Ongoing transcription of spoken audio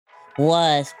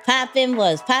Was poppin',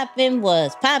 was poppin',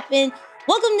 was poppin'.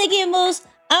 Welcome, Nikki and Moose.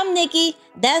 I'm Nikki.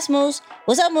 That's Moose.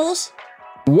 What's up, Moose?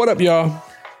 What up, y'all?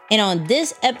 And on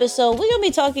this episode, we're going to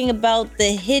be talking about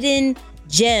the hidden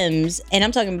gems, and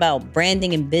I'm talking about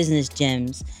branding and business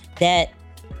gems that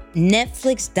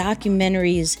Netflix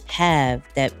documentaries have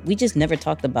that we just never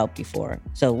talked about before.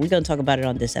 So we're going to talk about it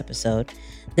on this episode.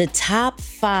 The top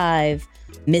 5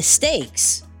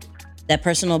 mistakes that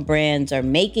personal brands are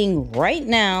making right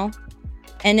now.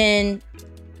 And then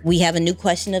we have a new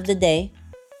question of the day.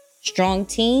 Strong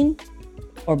team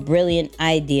or brilliant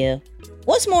idea?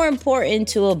 What's more important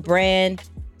to a brand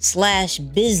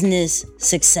 / business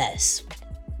success?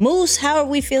 Moose, how are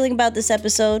we feeling about this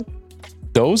episode?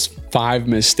 Those 5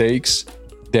 mistakes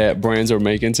that brands are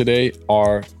making today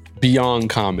are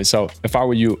beyond common. So if I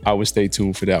were you, I would stay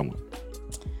tuned for that one.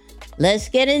 Let's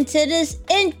get into this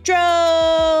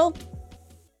intro.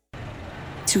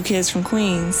 2 kids from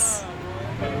Queens,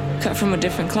 cut from a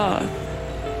different cloth.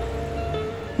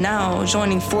 Now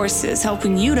joining forces,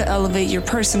 helping you to elevate your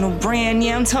personal brand.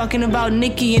 Yeah, I'm talking about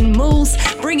Nikki and Moose,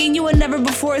 bringing you a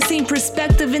never-before-seen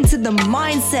perspective into the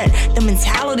mindset, the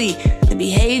mentality, the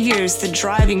behaviors, the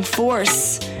driving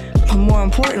force, but more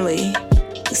importantly,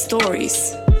 the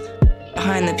stories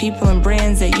behind the people and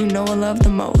brands that you know and love the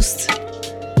most.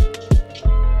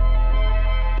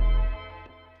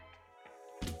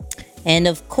 And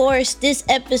of course, this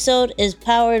episode is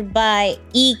powered by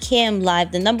Ecamm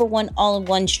Live, the #1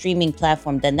 all-in-one streaming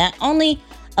platform that not only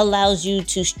allows you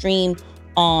to stream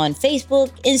on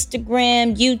Facebook,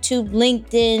 Instagram, YouTube,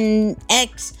 LinkedIn,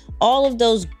 X, all of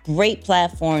those great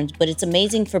platforms, but it's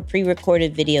amazing for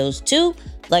pre-recorded videos too,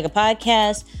 like a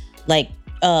podcast, like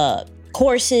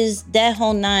courses, that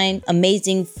whole 9,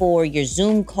 amazing for your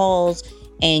Zoom calls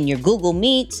and your Google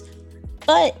Meets.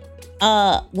 But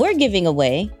we're giving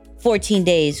away 14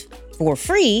 days for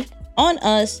free on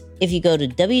us if you go to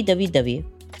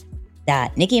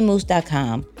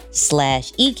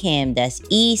www.nickyandmoose.com/ecamm, that's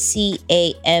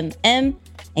ECAMM,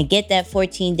 and get that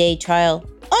 14-day trial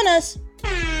on us.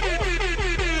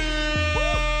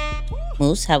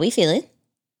 Moose, how we feeling?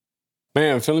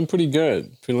 Man, feeling pretty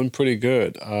good.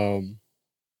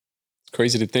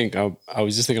 Crazy to think. I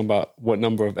was just thinking about what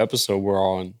number of episode we're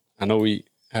on. I know we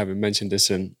haven't mentioned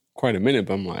this in quite a minute,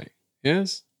 but I'm like,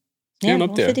 yes. Yeah,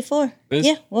 up there. 154.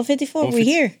 Yeah, 154. We're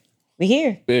here.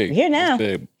 Big. We're here now. That's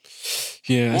big.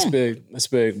 Yeah, that's big. That's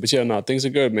big. But yeah, no, things are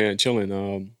good, man.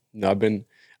 Chilling. I've been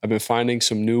finding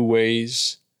some new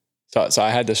ways. So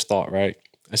I had this thought, right?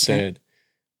 I said,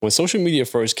 when social media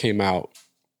first came out,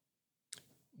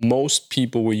 most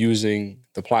people were using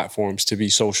the platforms to be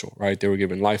social, right? They were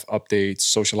giving life updates,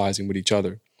 socializing with each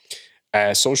other.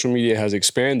 As social media has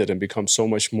expanded and become so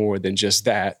much more than just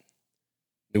that,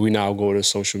 we now go to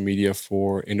social media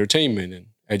for entertainment and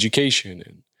education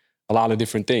and a lot of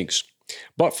different things.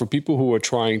 But for people who are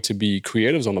trying to be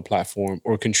creatives on the platform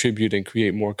or contribute and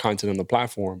create more content on the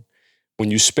platform,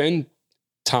 when you spend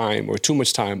time or too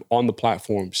much time on the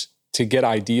platforms to get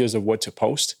ideas of what to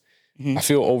post, I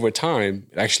feel over time,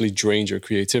 it actually drains your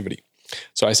creativity.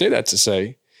 So I say that to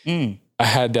say, I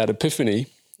had that epiphany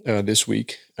this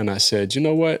week, and I said, you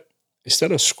know what?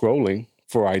 Instead of scrolling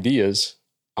for ideas,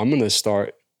 I'm going to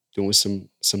start doing some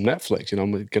Netflix.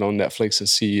 I'm going to get on Netflix and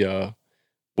see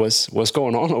what's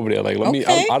going on over there. Like,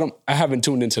 I haven't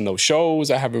tuned into no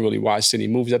shows. I haven't really watched any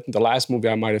movies. I think the last movie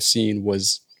I might have seen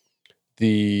was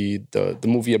the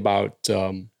movie about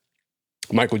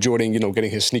Michael Jordan,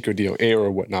 getting his sneaker deal, Air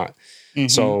or whatnot.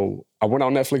 So I went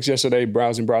on Netflix yesterday,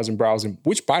 browsing,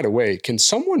 which, by the way, can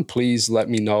someone please let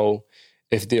me know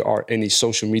if there are any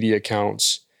social media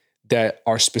accounts that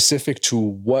are specific to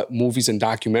what movies and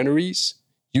documentaries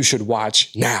you should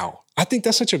watch now? I think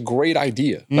that's such a great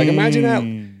idea. Like, imagine that.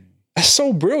 That's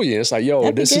so brilliant. It's like, yo,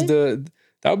 that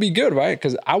would be good, right?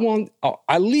 Because I want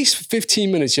at least 15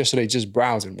 minutes yesterday just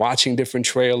browsing, watching different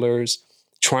trailers,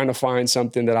 trying to find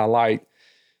something that I like.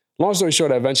 Long story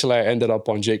short, eventually I ended up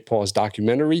on Jake Paul's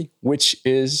documentary, which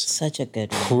is such a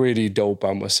good one. Pretty dope,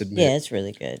 I must admit. Yeah, it's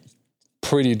really good.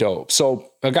 Pretty dope.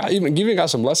 So I got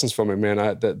some lessons from it, man.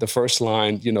 The first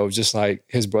line, just like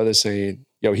his brother saying,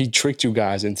 yo, he tricked you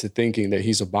guys into thinking that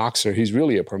he's a boxer. He's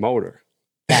really a promoter.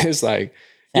 It's like,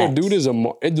 dude is a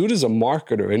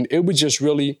marketer. And it was just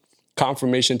really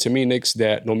confirmation to me, Nix,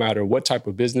 that no matter what type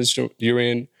of business you're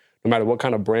in, no matter what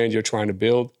kind of brand you're trying to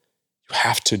build, you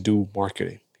have to do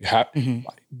marketing. You have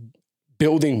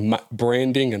building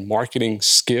branding and marketing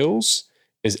skills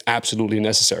is absolutely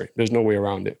necessary. There's no way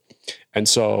around it. And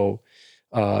so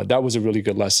that was a really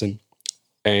good lesson.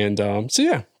 And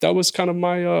that was kind of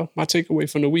my takeaway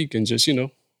from the week, and just,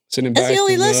 Sitting That's back. the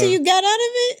only and, lesson you got out of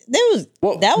it? There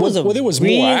was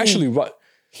more actually.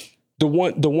 The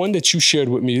one that you shared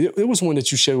with me, it was one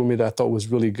that you shared with me that I thought was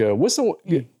really good. What's the one?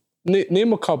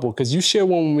 Name a couple, because you shared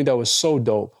one with me that was so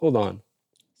dope. Hold on.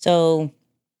 So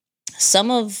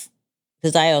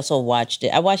because I also watched it.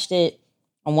 I watched it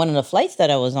on one of the flights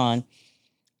that I was on.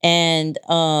 And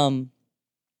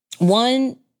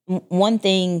one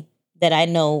thing that I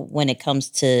know when it comes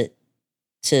to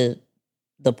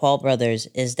the Paul brothers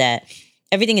is that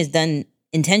everything is done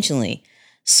intentionally.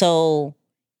 So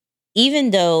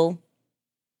even though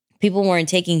people weren't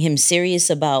taking him serious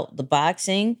about the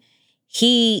boxing,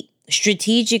 he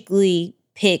strategically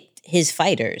picked his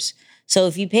fighters. So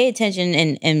if you pay attention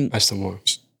and That's the more.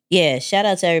 Yeah, shout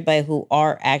out to everybody who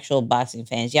are actual boxing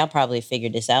fans. Y'all probably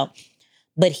figured this out.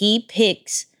 But he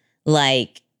picks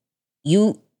like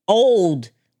you old,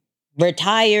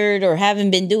 retired, or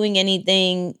haven't been doing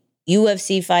anything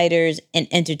UFC fighters and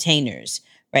entertainers,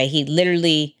 right? He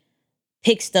literally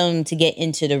picks them to get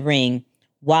into the ring.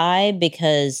 Why?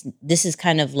 Because this is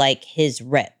kind of like his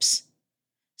reps.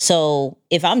 So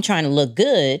if I'm trying to look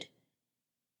good,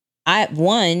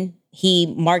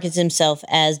 he markets himself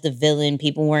as the villain.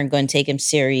 People weren't going to take him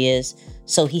serious.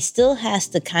 So he still has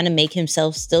to kind of make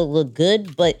himself still look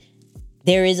good, but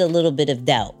there is a little bit of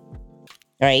doubt,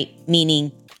 right?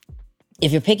 Meaning,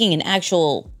 if you're picking an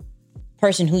actual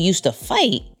person who used to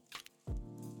fight,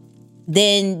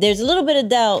 then there's a little bit of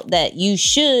doubt that you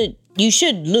should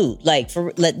lose. Like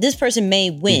this person may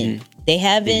win. Mm-hmm. They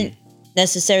haven't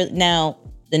necessarily. Now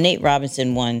the Nate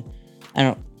Robinson one,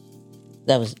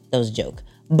 that was a joke.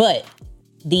 But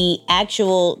the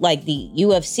actual, like the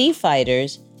UFC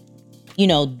fighters,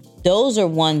 those are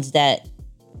ones that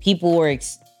people were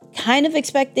kind of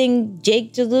expecting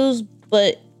Jake to lose,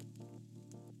 but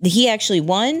he actually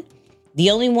won. The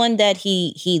only one that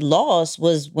he lost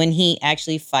was when he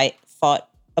actually fought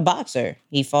a boxer.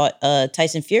 He fought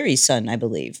Tyson Fury's son, I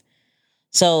believe.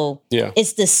 So yeah,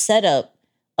 it's the setup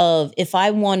of, if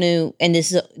I want to, and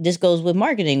this goes with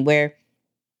marketing, where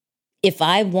if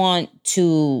I want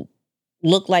to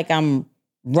look like I'm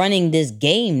running this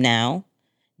game now,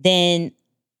 then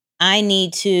what I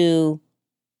need to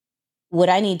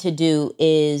do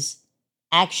is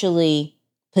actually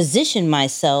position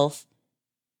myself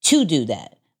to do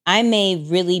that. I may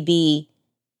really be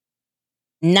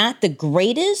not the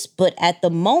greatest, but at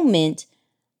the moment,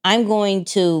 I'm going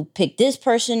to pick this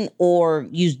person or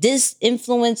use this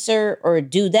influencer or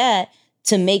do that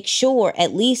to make sure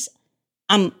at least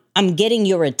I'm getting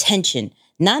your attention.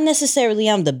 Not necessarily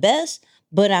I'm the best,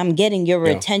 but I'm getting your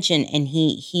attention, and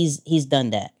he's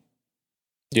done that.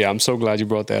 Yeah, I'm so glad you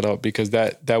brought that up, because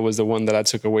that was the one that I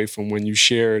took away from when you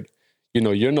shared,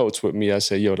 your notes with me. I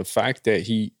said, the fact that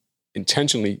he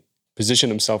intentionally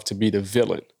positioned himself to be the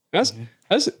villain. That's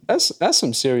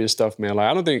some serious stuff, man. Like,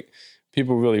 I don't think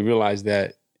people really realize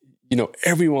that,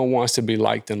 everyone wants to be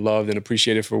liked and loved and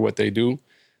appreciated for what they do.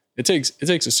 It takes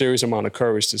a serious amount of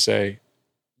courage to say,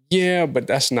 yeah, but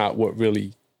that's not what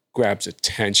really grabs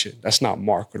attention. That's not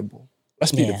marketable.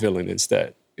 Let's be the villain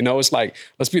instead. It's like,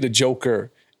 let's be the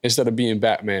Joker instead of being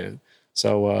Batman.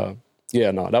 So,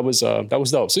 that was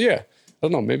dope. So, yeah, I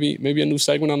don't know, maybe a new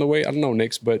segment on the way. I don't know,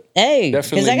 Nix, but hey,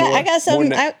 because I got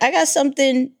something. I got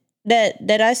something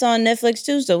that I saw on Netflix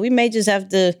too. So we may just have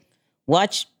to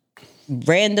watch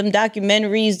random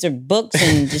documentaries or books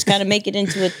and just kind of make it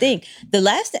into a thing.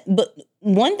 But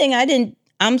one thing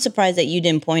I'm surprised that you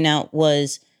didn't point out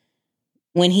was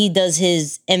when he does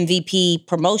his MVP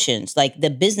promotions, like the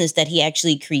business that he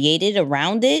actually created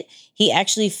around it, he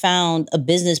actually found a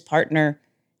business partner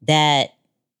that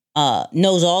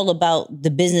knows all about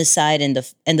the business side and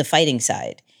the fighting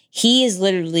side. He is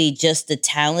literally just the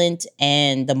talent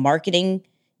and the marketing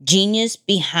genius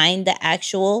behind the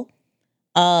actual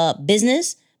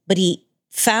business, but he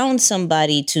found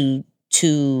somebody to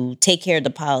take care of the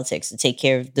politics, to take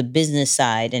care of the business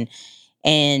side,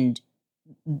 and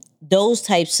those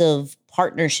types of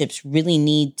partnerships really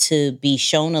need to be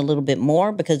shown a little bit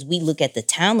more, because we look at the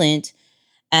talent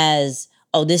as,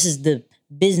 oh, this is the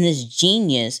business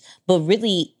genius, but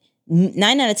really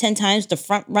 9 out of 10 times the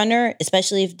front runner,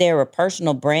 especially if they're a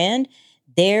personal brand,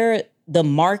 they're the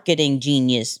marketing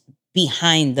genius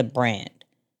behind the brand.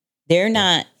 They're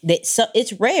not. So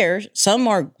it's rare. Some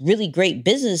are really great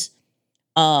business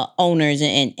owners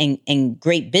and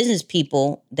great business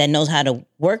people that knows how to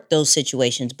work those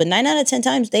situations. But 9 out of 10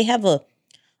 times they have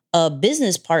a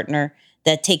business partner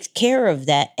that takes care of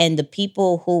that, and the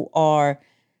people who are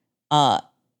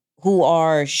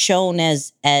shown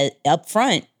as up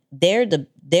front, they're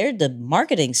the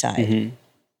marketing side. Mm-hmm.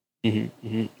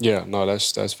 Yeah, no,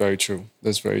 that's very true.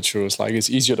 That's very true. It's like it's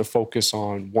easier to focus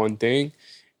on one thing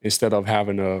instead of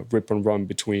having a rip and run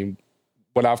between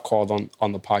what I've called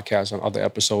on the podcast on other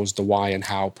episodes, the why and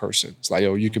how person. It's like,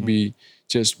 yo, you could be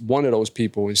just one of those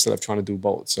people instead of trying to do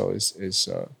both. So it's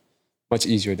much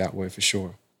easier that way for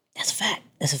sure. That's a fact.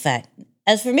 That's a fact.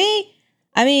 As for me,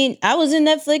 I mean, I was in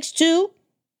Netflix too,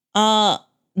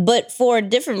 but for a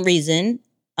different reason.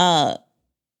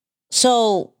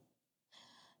 So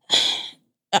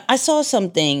I saw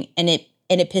something and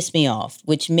it pissed me off,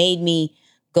 which made me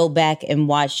go back and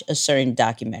watch a certain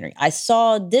documentary. I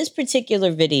saw this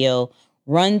particular video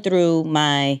run through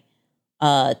my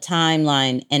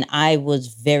timeline, and I was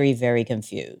very, very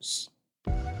confused.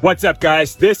 What's up,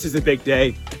 guys? This is a big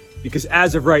day because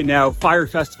as of right now, Fyre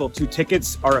Festival 2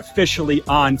 tickets are officially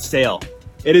on sale.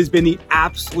 It has been the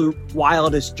absolute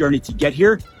wildest journey to get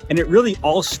here, and it really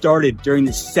all started during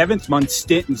the 7th-month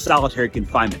stint in solitary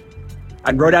confinement.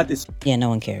 I wrote out this. Yeah, no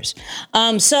one cares.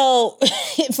 So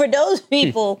for those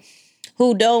people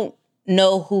who don't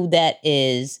know who that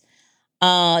is,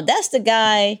 that's the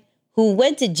guy who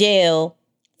went to jail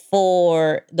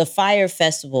for the Fyre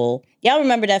Festival. Y'all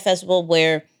remember that festival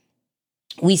where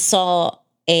we saw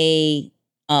a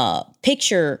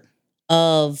picture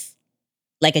of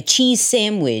like a cheese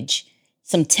sandwich,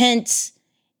 some tents,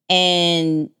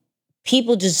 and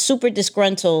people just super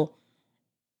disgruntled.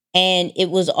 And it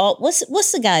was all,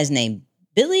 what's the guy's name?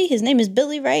 Billy? His name is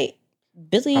Billy, right?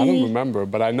 Billy? I don't remember,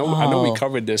 but I know we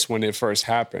covered this when it first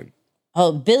happened.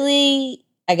 Oh, Billy,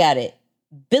 I got it.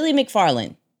 Billy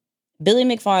McFarland. Billy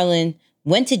McFarland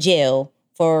went to jail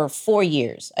for 4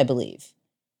 years, I believe.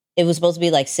 It was supposed to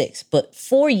be like 6, but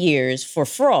 4 years for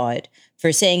fraud,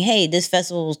 for saying, hey, this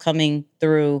festival was coming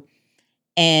through,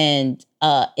 and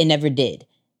it never did.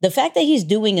 The fact that he's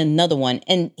doing another one,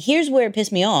 and here's where it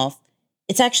pissed me off,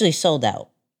 it's actually sold out.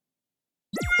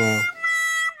 Wow.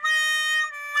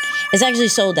 It's actually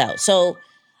sold out. So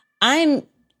I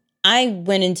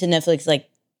went into Netflix like,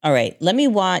 all right, let me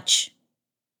watch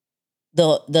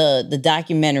the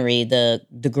documentary,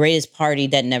 the greatest party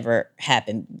that never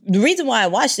happened. The reason why I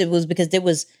watched it was because there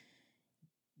was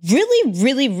really,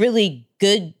 really, really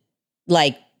good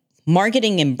like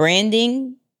marketing and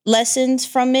branding lessons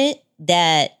from it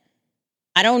that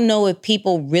I don't know if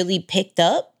people really picked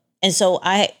up. And so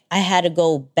I had to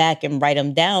go back and write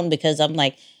them down because I'm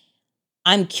like,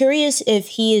 I'm curious if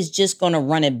he is just going to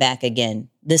run it back again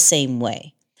the same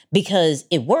way because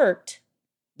it worked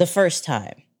the first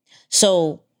time.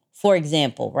 So, for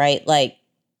example, right, like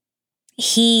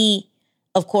he,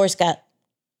 of course, got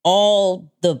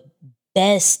all the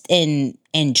best and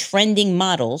trending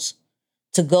models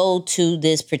to go to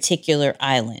this particular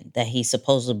island that he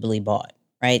supposedly bought,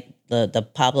 right? The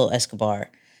Pablo Escobar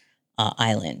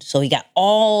island. So he got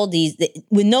all these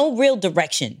with no real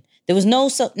direction. There was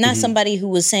not somebody who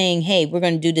was saying, hey, we're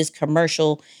going to do this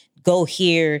commercial, go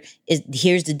here,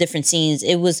 here's the different scenes.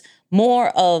 It was more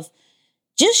of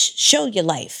just show your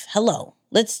life. Hello,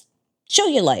 let's show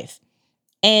your life.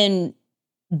 And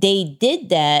they did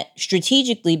that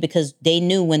strategically because they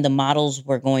knew when the models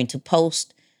were going to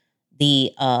post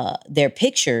their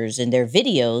pictures and their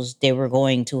videos, they were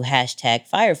going to hashtag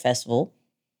Fyre Festival.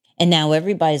 And now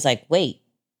everybody's like, wait,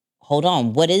 hold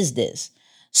on, what is this?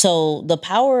 So the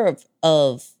power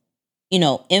of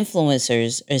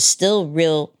influencers is still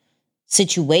real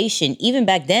situation, even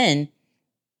back then,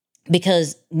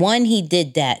 because one, he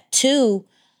did that. Two,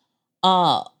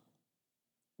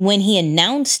 when he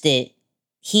announced it,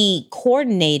 he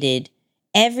coordinated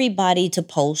everybody to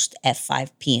post at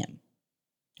 5 p.m.,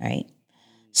 right?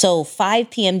 So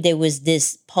 5 p.m., there was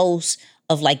this post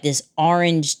of like this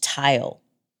orange tile,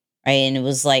 right? And it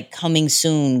was like coming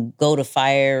soon, go to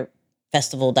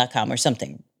firefestival.com or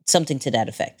something to that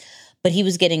effect. But he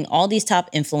was getting all these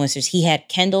top influencers. He had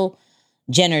Kendall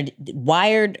Jenner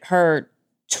wired her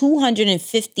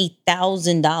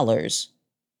 $250,000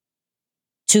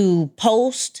 to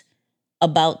post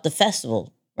about the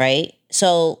festival, right?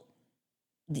 So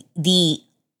the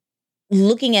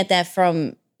looking at that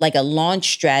from like a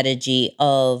launch strategy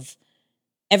of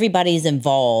everybody's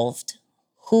involved.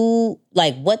 Who,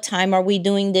 like, what time are we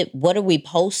doing that? What are we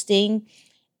posting?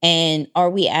 And are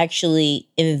we actually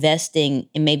investing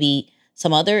in maybe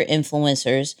some other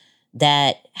influencers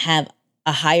that have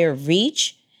a higher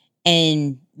reach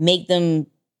and make them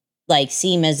like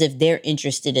seem as if they're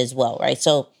interested as well, right?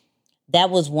 So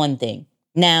that was one thing.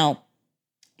 Now,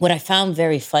 what I found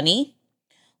very funny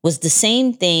was the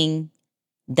same thing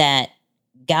that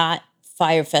got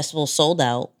Fyre Festival sold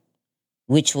out,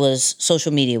 which was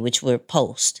social media, which were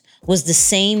posts, was the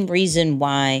same reason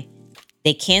why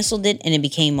they canceled it and it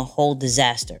became a whole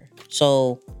disaster.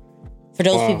 So for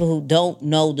those people who don't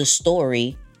know the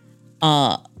story,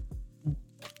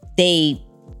 they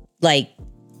like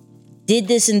did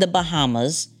this in the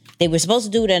Bahamas. They were supposed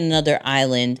to do it at another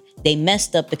island. They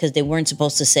messed up because they weren't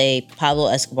supposed to say Pablo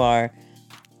Escobar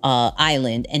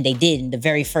island, and they did in the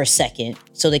very first second.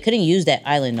 So they couldn't use that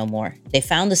island no more. They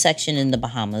found the section in the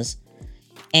Bahamas,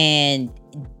 and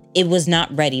it was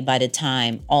not ready by the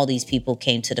time all these people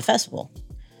came to the festival.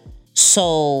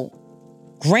 So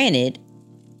granted,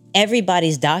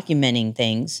 everybody's documenting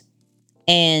things,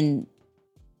 and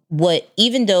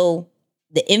even though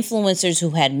the influencers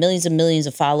who had millions and millions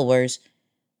of followers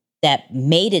that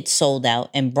made it sold out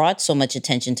and brought so much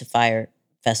attention to Fyre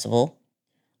Festival,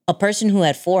 a person who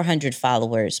had 400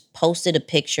 followers posted a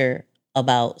picture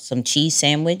about some cheese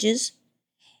sandwiches,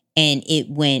 and it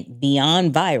went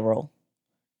beyond viral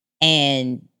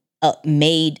and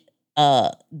made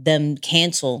them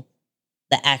cancel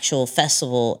the actual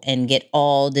festival and get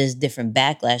all this different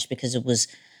backlash because it was,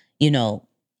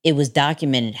 it was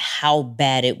documented how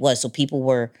bad it was. So people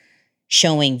were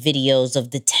showing videos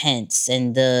of the tents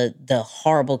and the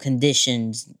horrible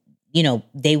conditions.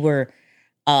 They were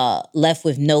left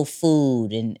with no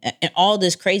food and all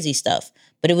this crazy stuff.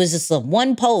 But it was just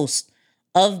one post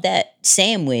of that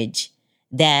sandwich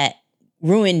that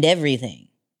ruined everything.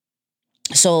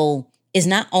 So it's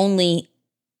not only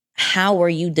how are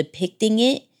you depicting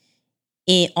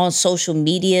it on social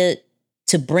media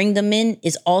to bring them in,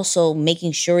 is also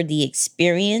making sure the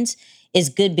experience is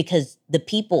good, because the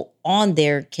people on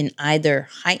there can either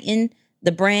heighten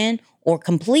the brand or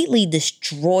completely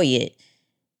destroy it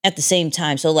at the same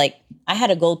time. So like I had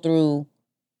to go through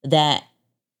that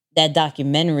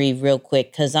documentary real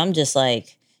quick, because I'm just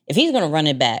like, if he's going to run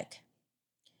it back,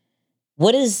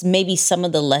 what is maybe some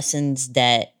of the lessons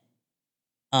that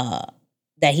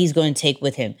he's going to take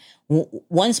with him?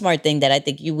 One smart thing that I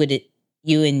think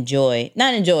you enjoy,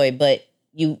 not enjoy, but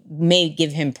you may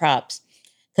give him props,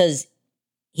 because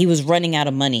he was running out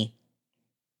of money.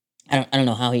 I don't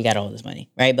know how he got all this money,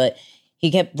 right? But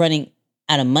he kept running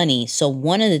out of money. So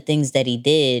one of the things that he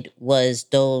did was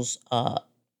those, what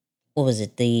was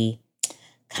it? The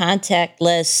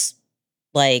contactless,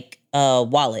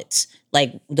 wallets,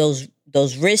 like those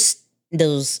wrist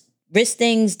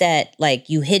things that like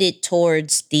you hit it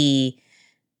towards the,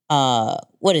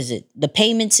 the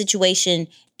payment situation,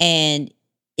 and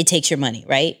it takes your money,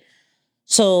 right?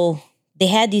 So they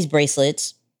had these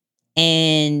bracelets,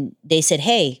 and they said,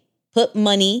 hey, put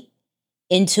money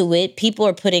into it. People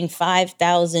are putting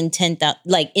 5,000, 10,000,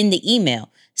 like in the email,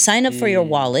 sign up for your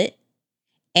wallet.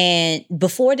 And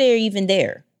before they're even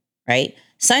there, right?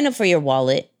 Sign up for your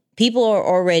wallet. People are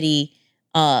already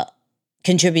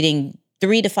contributing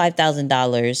 $3,000 to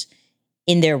 $5,000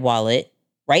 in their wallet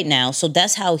right now. So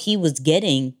that's how he was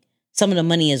getting some of the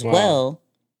money as well,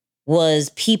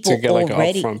 was people to get like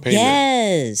already. An upfront payment.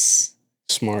 Yes.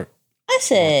 Smart. I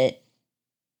said,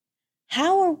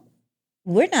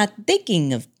 we're not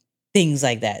thinking of things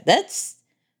like that? That's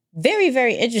very,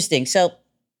 very interesting. So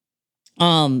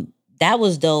that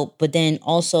was dope. But then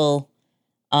also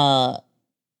the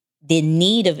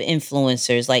need of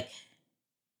influencers. Like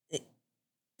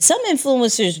some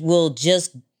influencers will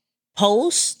just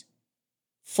post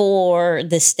for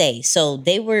the stay. So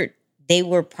they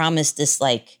were promised this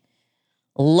like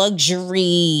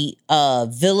luxury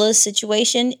villa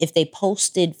situation if they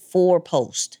posted 4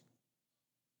 posts.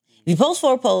 If you post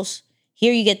 4 posts,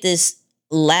 here you get this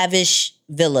lavish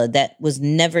villa that was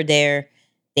never there.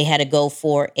 They had to go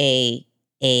for a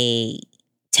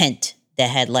tent that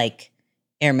had like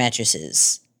air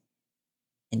mattresses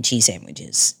and cheese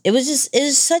sandwiches. It was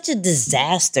such a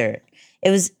disaster. I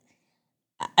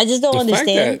just don't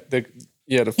understand. The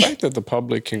fact that the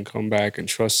public can come back and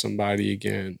trust somebody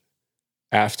again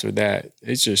after that,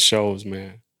 it just shows,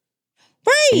 man.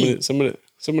 Right. Some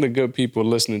of the good people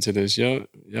listening to this, y'all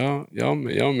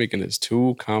making this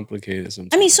too complicated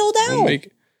sometimes. I mean, sold out. Don't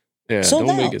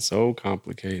make it so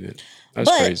complicated. That's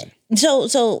crazy.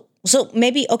 So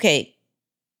maybe, okay,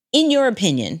 in your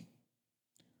opinion,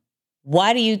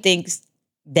 why do you think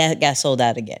that got sold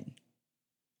out again?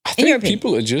 I think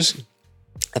people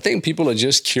are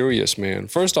just curious, man.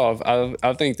 First off,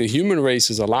 I think the human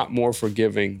race is a lot more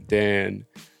forgiving than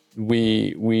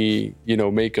we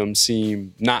make them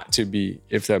seem not to be,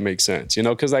 if that makes sense.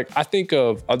 Because like I think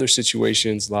of other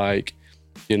situations like,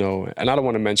 and I don't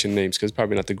want to mention names because it's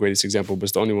probably not the greatest example, but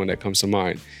it's the only one that comes to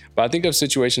mind. But I think of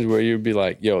situations where you'd be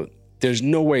like, yo, there's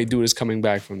no way dude is coming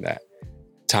back from that.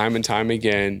 Time and time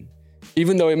again,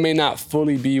 even though it may not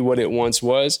fully be what it once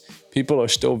was, people are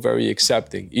still very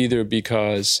accepting, either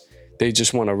because they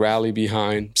just want to rally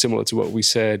behind, similar to what we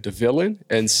said, the villain,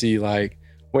 and see like,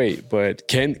 wait, but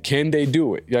can they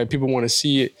do it? Yeah, people want to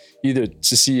see it, either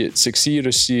to see it succeed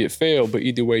or see it fail, but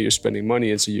either way, you're spending money,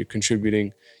 and so you're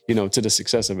contributing, to the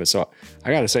success of it. So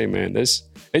I gotta say, man,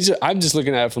 I'm just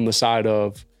looking at it from the side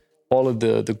of all of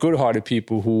the good-hearted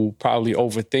people who probably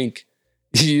overthink,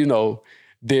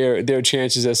 their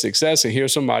chances at success. And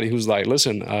here's somebody who's like,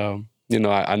 listen,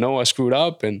 I know I screwed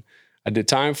up and I did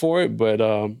time for it, but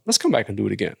let's come back and do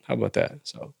it again. How about that?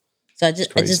 So I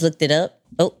just looked it up.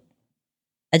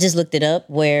 I just looked it up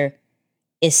where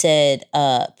it said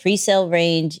pre-sale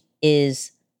range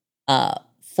is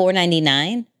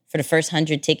 $499 for the first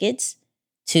 100 tickets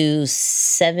to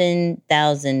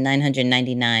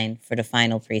 $7,999 for the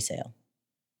final pre-sale.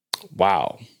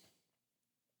 Wow.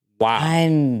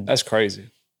 That's crazy.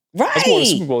 Right. That's more than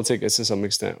Super Bowl tickets to some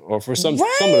extent, or for some of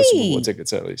the Super Bowl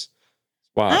tickets at least.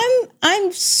 Wow.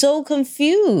 I'm so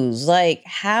confused. Like,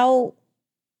 how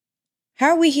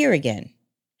are we here again?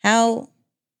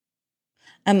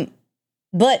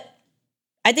 But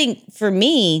I think for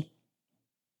me,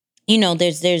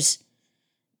 there's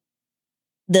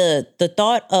the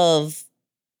thought of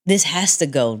this has to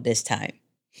go this time,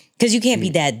 because you can't be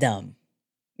that dumb,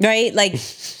 right? Like,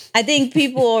 I think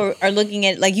people are looking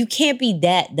at it like, you can't be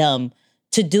that dumb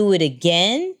to do it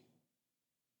again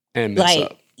and mess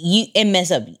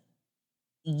up.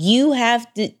 You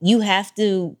have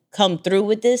to come through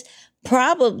with this.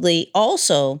 Probably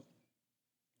also,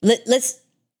 let's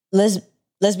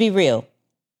be real.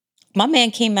 My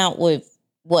man came out with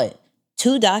 2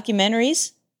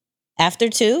 documentaries after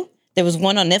 2. There was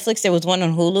one on Netflix. There was one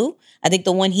on Hulu. I think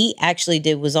the one he actually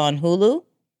did was on Hulu.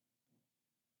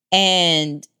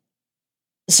 And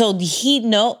so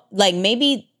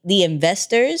maybe the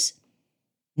investors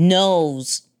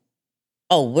knows,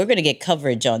 we're going to get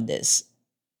coverage on this.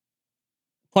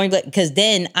 Point blank, because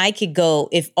then I could go,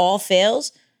 if all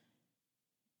fails,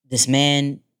 this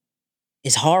man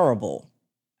is horrible.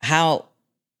 How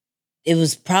it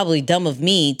was probably dumb of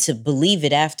me to believe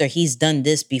it after he's done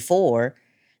this before.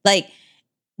 Like,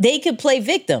 they could play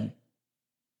victim.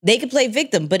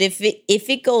 But if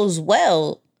it goes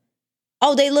well,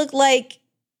 they look like,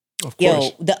 of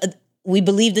course, we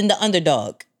believed in the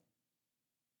underdog.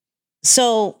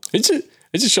 So it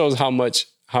just shows how much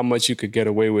you could get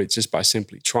away with just by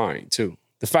simply trying too.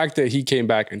 The fact that he came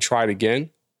back and tried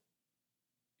again,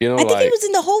 I think he was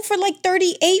in the hole for like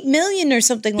 $38 million or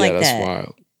something like that. That's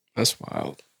wild. That's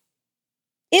wild.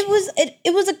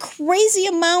 It was a crazy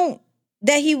amount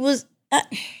that he was.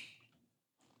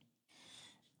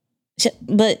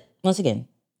 But once again,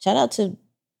 shout out to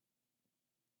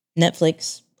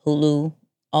Netflix, Hulu,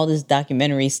 all this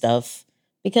documentary stuff,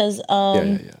 because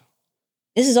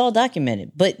this is all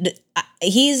documented. But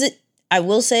I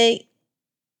will say,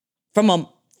 from a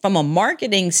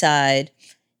marketing side,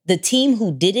 the team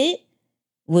who did it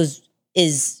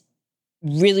is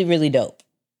really, really dope.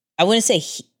 I wouldn't say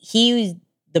he was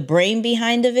the brain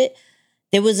behind of it.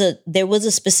 There was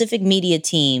a specific media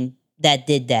team that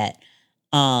did that.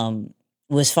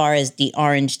 As far as the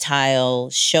orange tile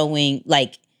showing,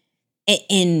 like,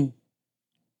 and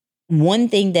one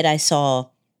thing that I saw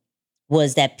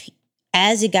was that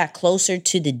as it got closer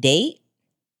to the date,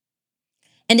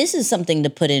 and this is something to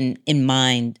put in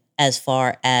mind as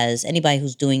far as anybody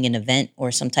who's doing an event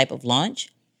or some type of launch,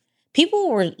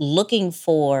 people were looking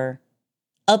for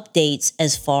updates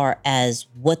as far as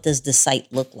what does the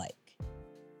site look like?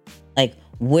 Like,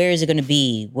 where is it going to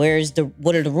be?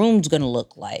 What are the rooms going to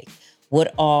look like?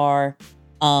 What are,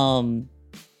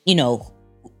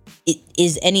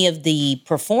 is any of the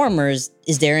performers,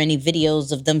 is there any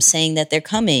videos of them saying that they're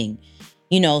coming?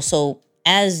 So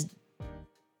as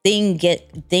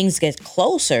things get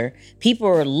closer, people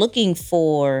are looking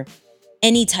for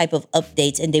any type of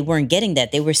updates, and they weren't getting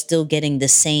that. They were still getting the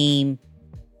same,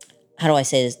 how do I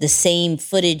say this? The same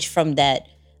footage from that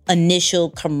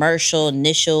initial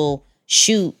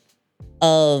shoot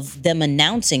of them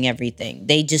announcing everything.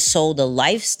 They just sold a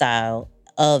lifestyle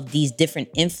of these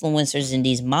different influencers and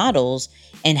these models,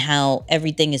 and how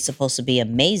everything is supposed to be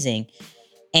amazing.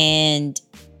 And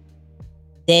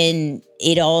then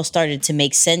it all started to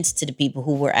make sense to the people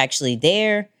who were actually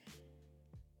there.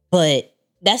 But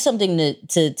that's something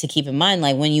to keep in mind.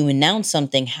 Like, when you announce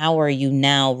something, how are you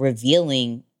now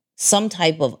revealing some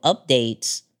type of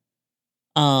updates?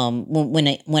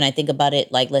 When I think about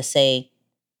it, like, let's say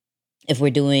if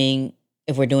we're doing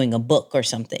a book or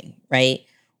something, right?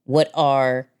 What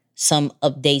are some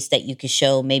updates that you could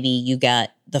show? Maybe you got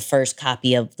the first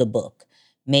copy of the book.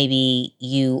 Maybe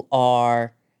you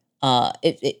are,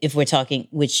 if we're talking,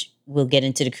 which we'll get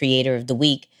into the creator of the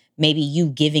week, maybe you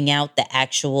giving out the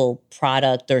actual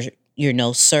product or,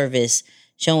 service,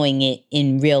 showing it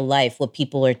in real life, what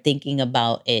people are thinking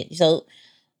about it. So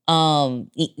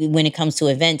when it comes to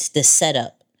events, the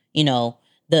setup,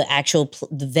 the actual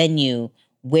the venue,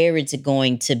 where is it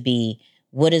going to be?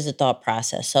 What is the thought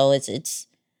process? So it's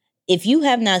if you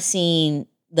have not seen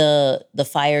the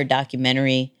Fyre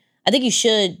documentary, I think you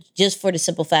should, just for the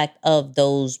simple fact of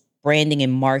those branding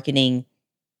and marketing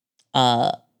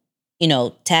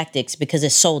tactics, because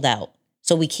it's sold out.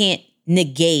 So we can't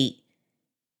negate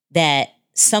that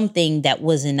something that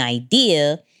was an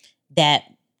idea that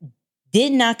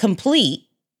did not complete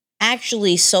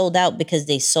actually sold out because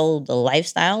they sold the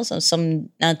lifestyle. So some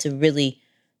not to really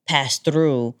pass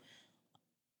through.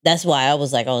 That's why I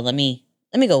was like, oh, let me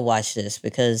go watch this,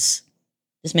 because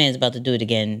this man's about to do it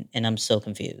again and I'm so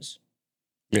confused.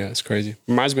 Yeah, it's crazy.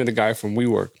 Reminds me of the guy from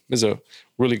WeWork. There's a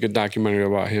really good documentary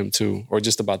about him too, or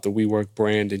just about the WeWork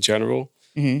brand in general.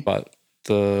 Mm-hmm. But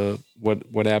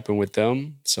what happened with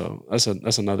them. So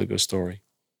that's another good story.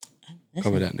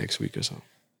 Cover that next week or so.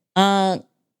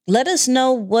 Let us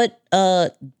know what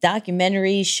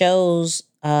documentary shows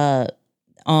on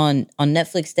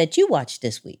Netflix that you watched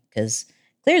this week, because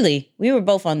clearly we were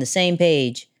both on the same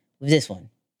page with this one.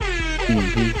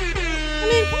 Mm-hmm.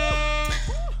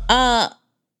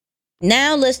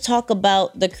 Now let's talk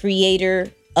about the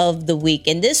creator of the week.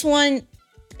 And this one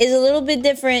is a little bit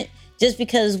different just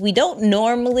because we don't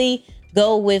normally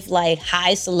go with like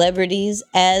high celebrities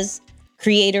as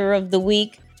creator of the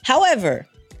week. However,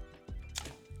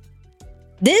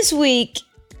 this week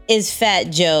is Fat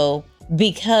Joe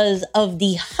because of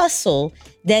the hustle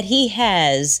that he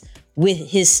has with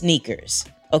his sneakers.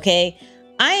 Okay?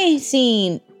 I ain't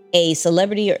seen a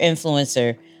celebrity or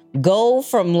influencer go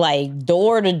from like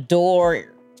door to door,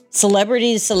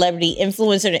 celebrity to celebrity,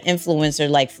 influencer to influencer,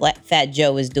 like Fat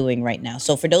Joe is doing right now.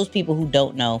 So for those people who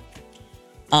don't know,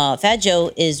 Fat Joe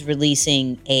is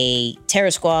releasing a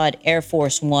Terror Squad Air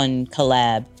Force One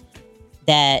collab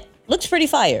that looks pretty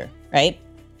fire, right?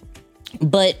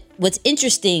 But what's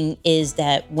interesting is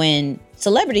that when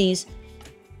celebrities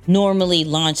normally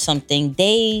launch something,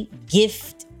 they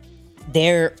gift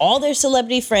all their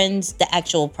celebrity friends the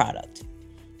actual product.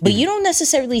 But you don't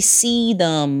necessarily see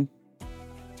them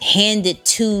hand it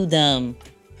to them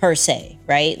per se,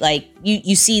 right? Like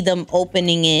you see them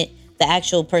opening it, the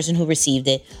actual person who received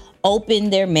it,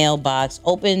 open their mailbox,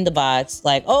 open the box,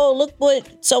 like, oh, look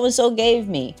what so-and-so gave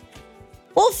me.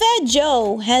 Well, Fat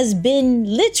Joe has been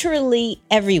literally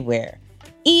everywhere.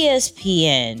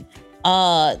 ESPN,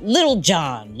 Little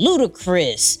John,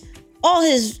 Ludacris, all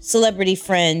his celebrity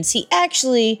friends. He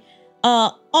actually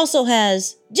also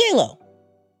has J-Lo.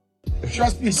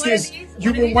 Trust me, sis,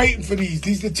 you've been waiting for these.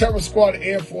 These are the Terror Squad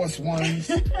Air Force Ones.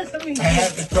 I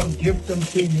had to come gift them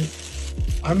to you.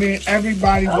 I mean,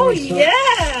 everybody wants them.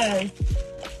 Yes.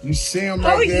 You see them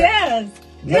right there?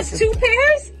 Yes. That's 2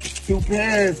 pairs? 2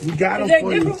 pairs. We got them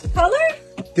for you. Different color?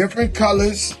 Different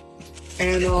colors.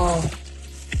 And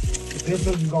this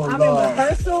is going to I'm in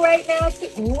rehearsal right now.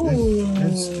 Ooh.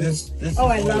 This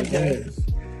I love that.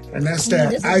 And that's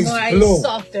that ice blue.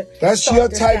 Softer, that's your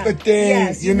type of thing,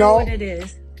 yes, you know what it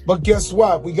is. But guess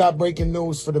what? We got breaking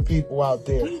news for the people out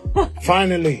there.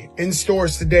 Finally, in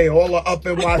stores today, all the Up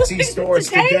and YT stores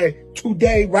today,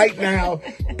 right now.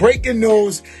 Breaking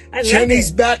news.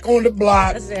 Jenny's back on the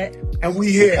block. That's it. And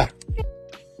we here.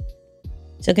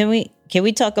 So can we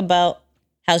talk about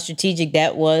how strategic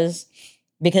that was?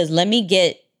 Because let me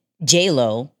get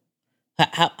J-Lo.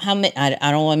 How many?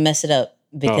 I don't want to mess it up,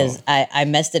 because I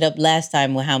messed it up last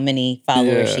time with how many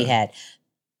followers she had.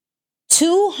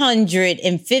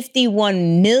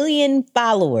 251 million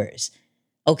followers.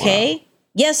 Okay? Wow.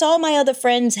 Yes, all my other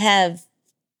friends have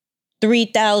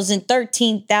 3,000,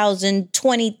 13,000,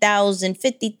 20,000,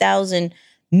 50,000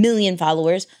 million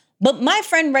followers. But my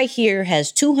friend right here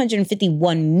has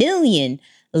 251 million.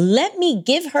 Let me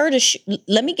give her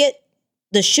let me get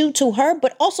the shoe to her,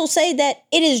 but also say that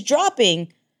it is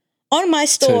dropping on my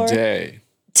store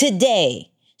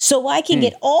today. So I can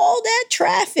get all that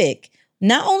traffic,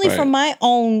 not only from my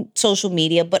own social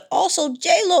media, but also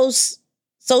J-Lo's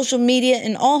social media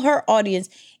and all her audience.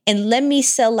 And let me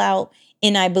sell out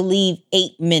in, I believe,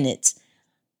 8 minutes.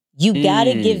 You got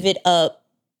to give it up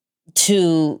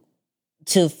to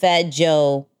Fat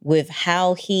Joe with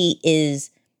how he is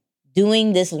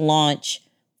doing this launch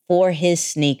for his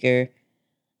sneaker.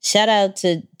 Shout out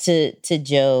to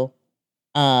Joe.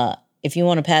 If you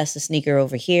want to pass the sneaker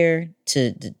over here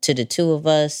to the two of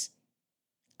us,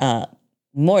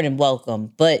 more than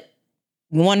welcome. But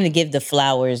we wanted to give the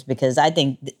flowers because I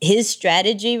think his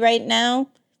strategy right now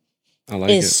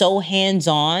is so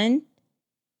hands-on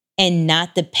and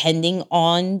not depending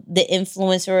on the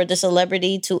influencer or the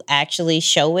celebrity to actually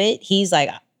show it. He's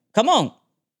like, come on,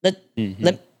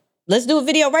 let's do a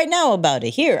video right now about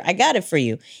it. Here, I got it for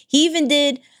you. He even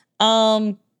did,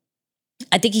 I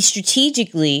think he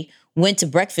strategically went to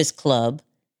Breakfast Club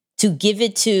to give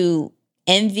it to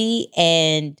Envy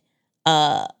and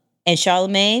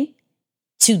Charlemagne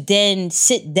to then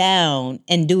sit down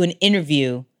and do an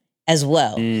interview as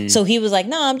well. So he was like,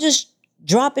 no, I'm just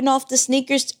dropping off the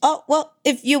sneakers. Oh, well,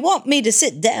 if you want me to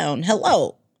sit down,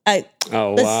 hello.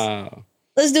 Wow.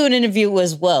 Let's do an interview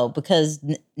as well, because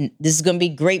this is going to be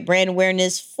great brand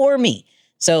awareness for me.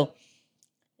 So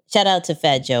shout out to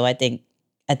Fat Joe. I think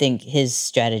his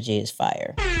strategy is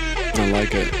fire. I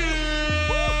like it.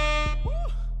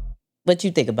 What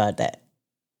you think about that?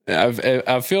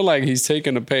 I feel like he's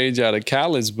taking a page out of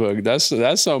Khaled's book.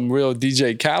 That's some real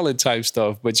DJ Khaled type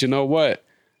stuff. But you know what?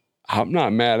 I'm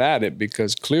not mad at it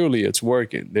because clearly it's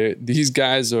working. These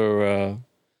guys are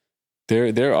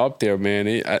they're up there,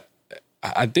 man.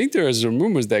 I think there are some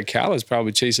rumors that Khaled's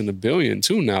probably chasing $1 billion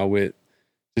too now with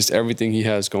just everything he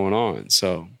has going on.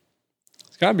 So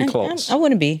it's gotta be close. I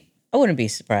wouldn't be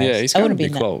surprised. Yeah, he's gotta be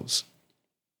close.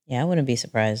 Yeah, I wouldn't be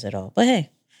surprised at all. But hey,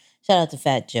 shout out to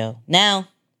Fat Joe. Now,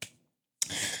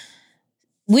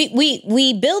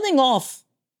 we building off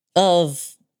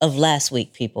of last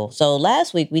week, people. So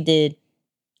last week we did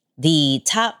the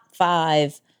top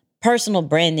 5 personal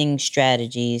branding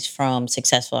strategies from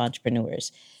successful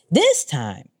entrepreneurs. This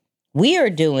time we are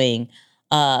doing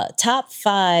top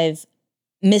 5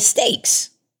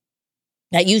 mistakes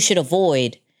that you should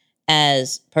avoid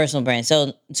as personal brand.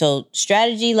 So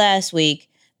strategy last week,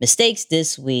 mistakes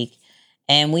this week,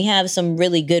 and we have some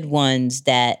really good ones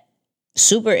that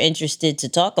super interested to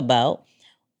talk about.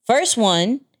 First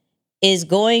one is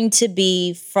going to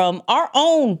be from our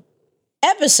own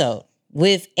episode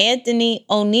with Anthony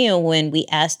O'Neill when we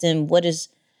asked him what is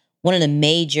one of the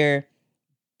major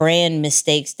brand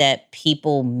mistakes that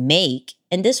people make.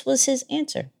 And this was his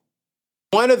answer.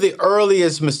 One of the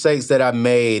earliest mistakes that I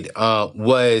made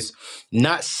was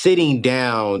not sitting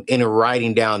down and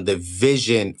writing down the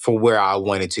vision for where I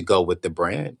wanted to go with the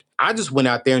brand. I just went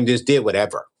out there and just did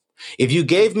whatever. If you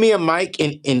gave me a mic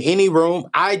in any room,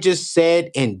 I just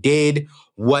said and did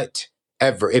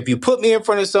whatever. If you put me in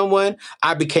front of someone,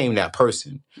 I became that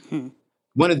person.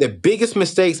 One of the biggest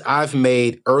mistakes I've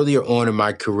made earlier on in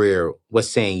my career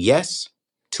was saying yes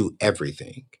to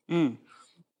everything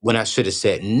when I should have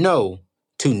said no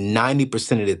to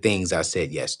 90% of the things I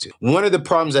said yes to. One of the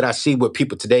problems that I see with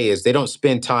people today is they don't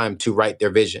spend time to write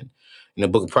their vision. In the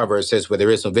book of Proverbs says, where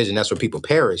there is no vision, that's where people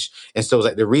perish. And so it's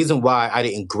like the reason why I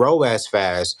didn't grow as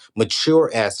fast, mature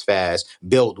as fast,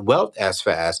 build wealth as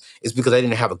fast is because I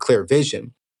didn't have a clear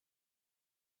vision.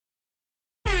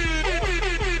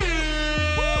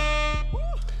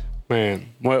 Man,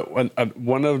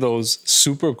 one of those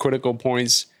super critical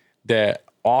points that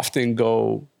often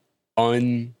go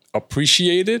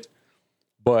unappreciated,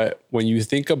 but when you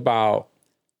think about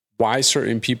why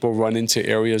certain people run into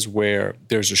areas where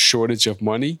there's a shortage of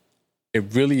money, it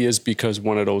really is because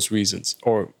one of those reasons,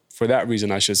 or for that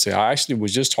reason, I should say. I actually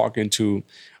was just talking to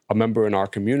a member in our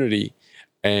community,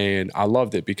 and I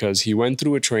loved it because he went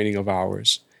through a training of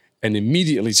ours and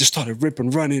immediately just started ripping,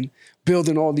 running,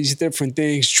 building all these different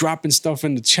things, dropping stuff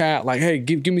in the chat, like, hey,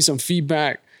 give me some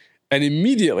feedback. And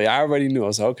immediately I already knew. I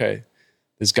was like, okay,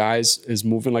 this guy is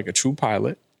moving like a true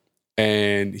pilot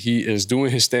and he is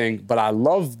doing his thing. But I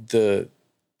love the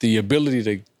ability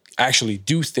to actually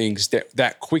do things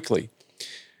that quickly.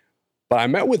 But I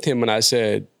met with him and I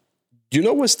said, you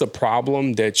know what's the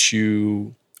problem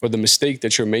or the mistake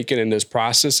that you're making in this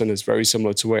process? And it's very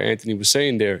similar to what Anthony was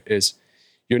saying there is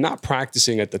you're not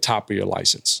practicing at the top of your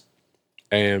license.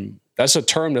 And that's a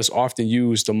term that's often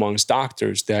used amongst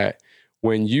doctors that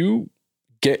when you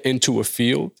get into a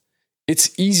field,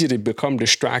 it's easy to become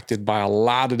distracted by a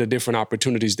lot of the different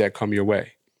opportunities that come your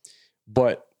way.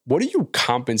 But what are you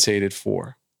compensated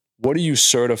for? What are you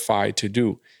certified to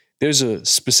do? There's a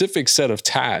specific set of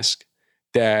tasks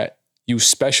that you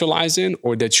specialize in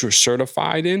or that you're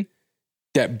certified in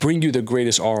that bring you the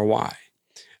greatest ROI.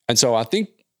 And so I think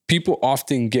people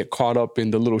often get caught up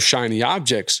in the little shiny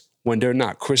objects when they're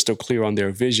not crystal clear on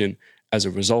their vision as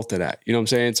a result of that. You know what I'm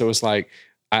saying? So it's like,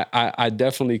 I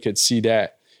definitely could see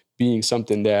that being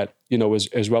something that, you know,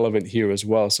 is relevant here as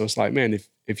well. So it's like, man,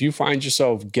 if you find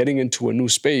yourself getting into a new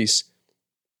space,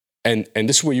 and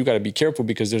this is where you got to be careful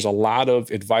because there's a lot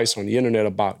of advice on the internet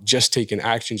about just taking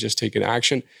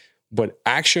action, but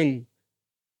action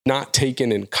not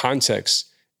taken in context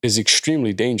is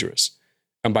extremely dangerous.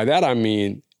 And by that, I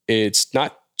mean, it's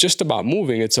not just about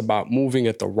moving. It's about moving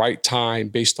at the right time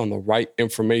based on the right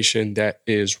information that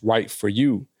is right for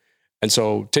you. And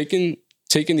so taking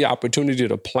the opportunity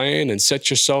to plan and set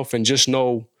yourself and just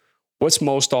know what's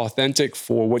most authentic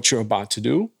for what you're about to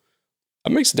do,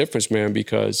 that makes a difference, man,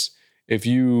 because if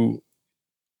you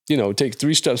take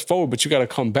 3 steps forward, but you got to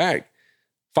come back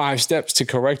 5 steps to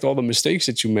correct all the mistakes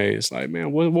that you made, it's like,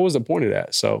 man, what was the point of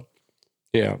that? So,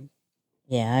 yeah.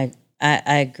 Yeah,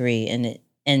 I agree.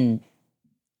 And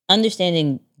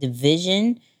understanding the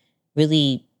vision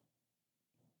really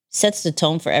sets the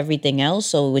tone for everything else.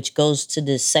 So, which goes to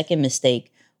the second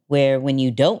mistake, where when you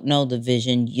don't know the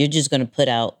vision, you're just going to put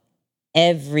out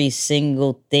every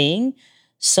single thing.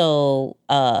 So,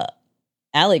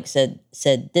 Alex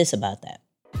said this about that.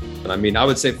 I mean, I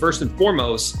would say first and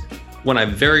foremost, when I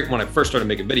first started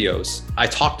making videos, I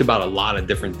talked about a lot of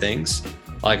different things.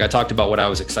 Like I talked about what I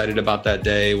was excited about that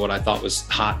day, what I thought was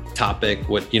hot topic,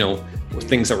 what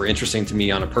things that were interesting to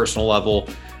me on a personal level.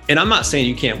 And I'm not saying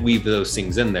you can't weave those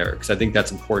things in there, because I think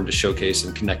that's important to showcase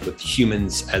and connect with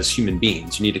humans as human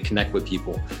beings. You need to connect with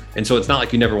people. And so it's not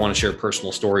like you never want to share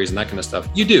personal stories and that kind of stuff.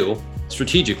 You do,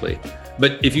 strategically.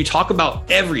 But if you talk about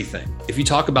everything, if you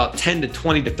talk about 10 to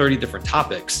 20 to 30 different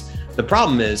topics, the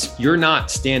problem is you're not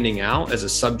standing out as a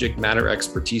subject matter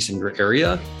expertise in your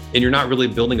area, and you're not really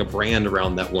building a brand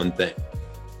around that one thing.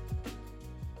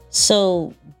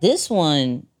 So this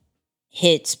one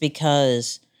hits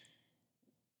because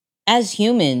as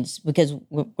humans, because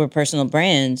we're personal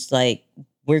brands, like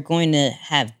we're going to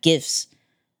have gifts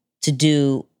to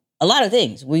do a lot of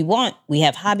things. We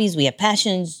have hobbies, we have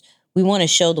passions. We want to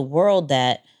show the world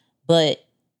that, but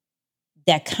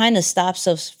that kind of stops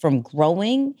us from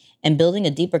growing and building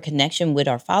a deeper connection with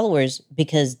our followers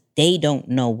because they don't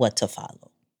know what to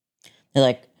follow. They're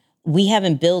like, we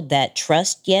haven't built that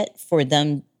trust yet for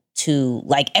them to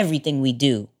like everything we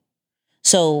do.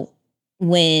 So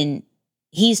when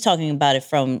he's talking about it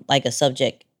from like a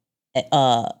subject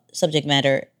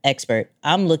matter expert,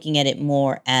 I'm looking at it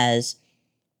more as,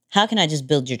 how can I just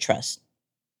build your trust?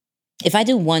 If I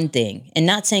do one thing, and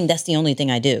not saying that's the only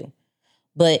thing I do,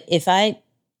 but if I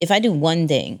do one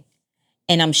thing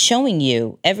and I'm showing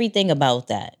you everything about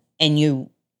that, and you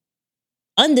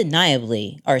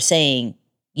undeniably are saying,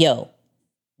 yo,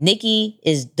 Nikki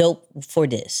is dope for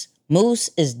this.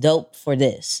 Moose is dope for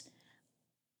this.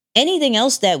 Anything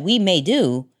else that we may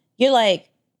do, you're like,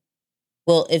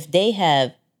 well, if they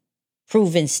have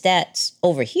proven stats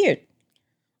over here,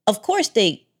 of course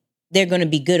they're going to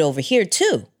be good over here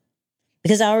too.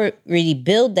 Because I already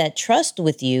build that trust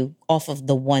with you off of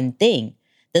the one thing.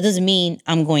 That doesn't mean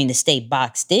I'm going to stay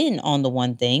boxed in on the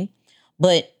one thing.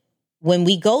 But when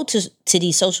we go to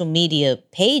these social media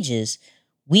pages,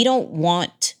 we don't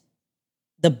want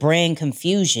the brand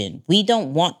confusion. We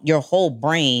don't want your whole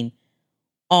brain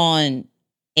on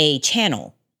a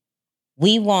channel.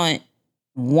 We want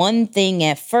one thing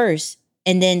at first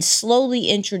and then slowly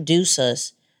introduce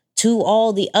us to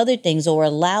all the other things, or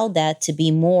allow that to be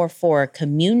more for a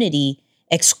community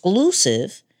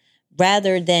exclusive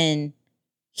rather than,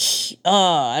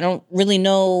 I don't really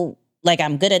know, like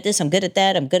I'm good at this, I'm good at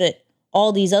that, I'm good at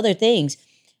all these other things.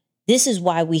 This is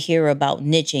why we hear about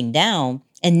niching down,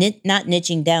 and not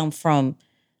niching down from,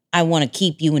 I want to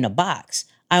keep you in a box.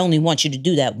 I only want you to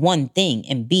do that one thing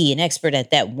and be an expert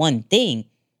at that one thing.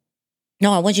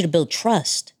 No, I want you to build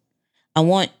trust. I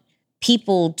want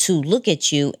people to look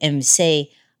at you and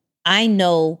say, I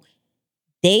know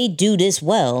they do this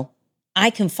well.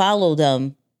 I can follow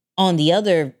them on the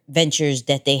other ventures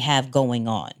that they have going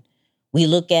on. We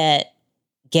look at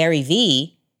Gary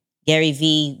Vee. Gary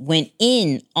Vee went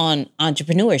in on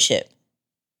entrepreneurship,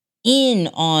 in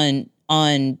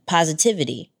on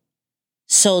positivity,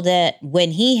 so that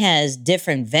when he has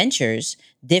different ventures,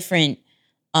 different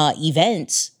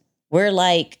events, we're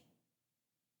like,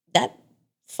 that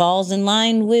falls in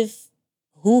line with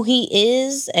who he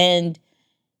is, and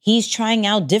he's trying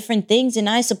out different things, and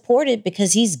I support it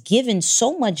because he's given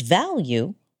so much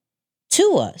value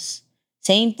to us.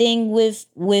 Same thing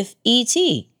with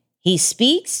E.T. He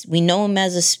speaks, we know him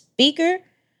as a speaker,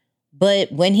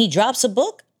 but when he drops a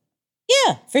book,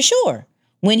 yeah, for sure.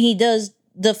 When he does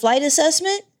the flight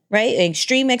assessment, right,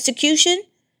 extreme execution,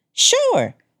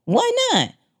 sure, why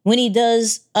not? When he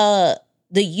does the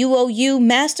UOU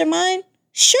mastermind,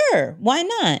 sure, why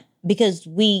not? Because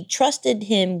we trusted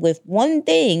him with one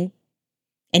thing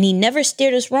and he never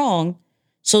steered us wrong.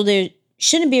 So there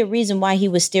shouldn't be a reason why he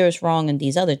would steer us wrong in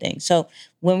these other things. So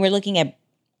when we're looking at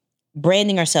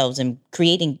branding ourselves and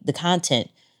creating the content,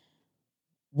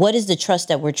 what is the trust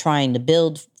that we're trying to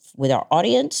build with our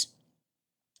audience,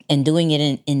 and doing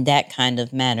it in that kind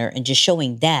of manner and just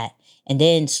showing that and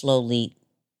then slowly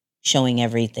showing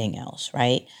everything else,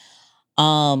 right?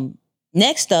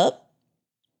 Next up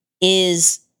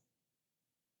is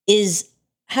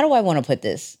how do I want to put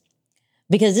this?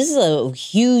 Because this is a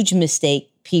huge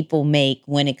mistake people make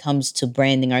when it comes to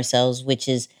branding ourselves, which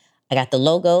is I got the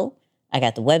logo, I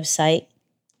got the website,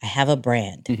 I have a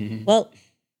brand. Mm-hmm. Well,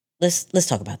 let's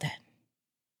talk about that.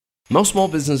 Most small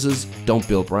businesses don't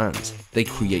build brands, they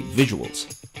create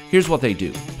visuals. Here's what they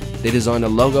do. They design a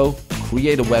logo,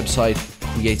 create a website,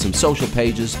 create some social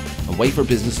pages, and wait for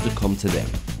business to come to them.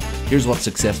 Here's what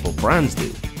successful brands do.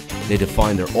 They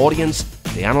define their audience,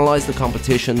 they analyze the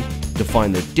competition,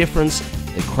 define their difference,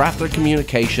 they craft their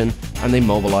communication, and they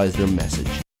mobilize their message.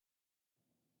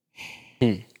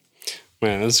 Man,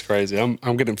 that's crazy.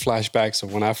 I'm getting flashbacks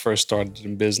of when I first started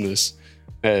in business.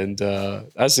 And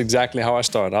that's exactly how I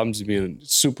started. I'm just being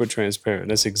super transparent.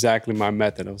 That's exactly my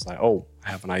method. I was like, oh, I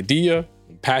have an idea.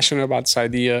 I'm passionate about this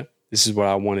idea. This is what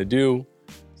I want to do.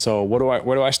 So where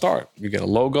do I start? You get a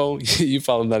logo, you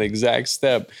follow that exact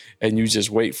step, and you just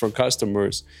wait for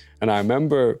customers. And I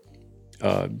remember,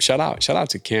 shout out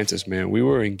to Cantus, man. We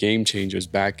were in Game Changers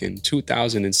back in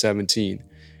 2017.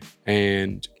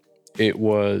 And it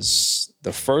was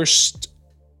the first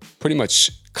pretty much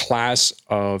class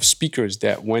of speakers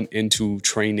that went into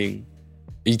training,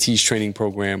 ET's training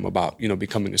program about,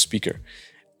 becoming a speaker.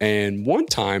 And one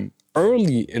time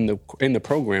early in the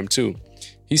program too,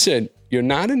 he said, you're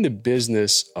not in the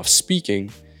business of speaking,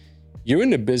 you're in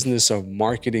the business of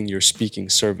marketing your speaking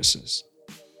services.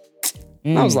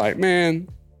 And I was like, man,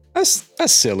 that's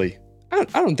silly. I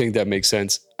don't think that makes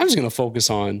sense. I'm just going to focus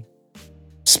on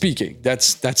speaking.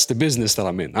 That's the business that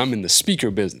I'm in. I'm in the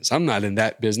speaker business. I'm not in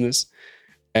that business.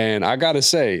 And I got to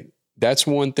say, that's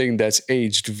one thing that's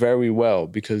aged very well,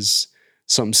 because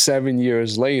some 7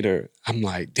 years later, I'm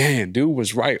like, damn, dude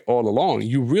was right all along.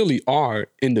 You really are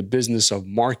in the business of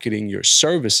marketing your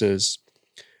services,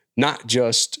 not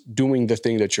just doing the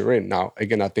thing that you're in. Now,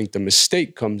 again, I think the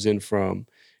mistake comes in from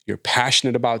you're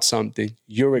passionate about something,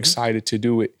 you're excited to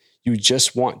do it, you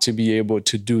just want to be able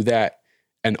to do that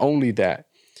and only that.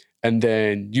 And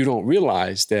then you don't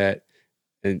realize that,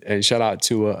 and shout out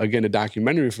to, again, a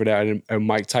documentary for that. And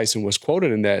Mike Tyson was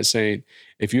quoted in that saying,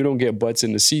 if you don't get butts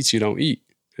in the seats, you don't eat.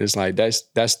 It's like,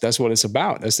 that's what it's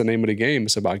about. That's the name of the game.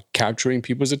 It's about capturing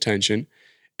people's attention,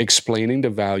 explaining the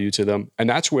value to them. And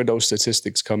that's where those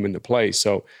statistics come into play.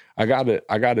 So I gotta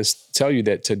tell you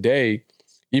that today,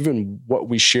 even what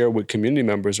we share with community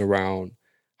members around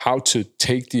how to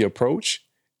take the approach,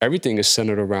 everything is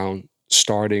centered around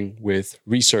starting with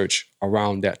research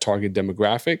around that target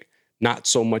demographic, not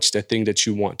so much the thing that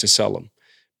you want to sell them.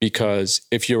 Because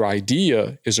if your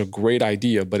idea is a great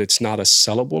idea, but it's not a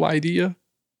sellable idea,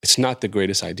 it's not the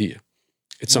greatest idea.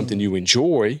 It's something you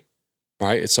enjoy,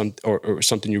 right? It's or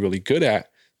something you're really good at,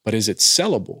 but is it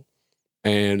sellable?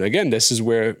 And again, this is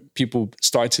where people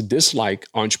start to dislike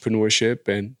entrepreneurship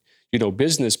and,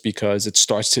 business, because it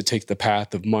starts to take the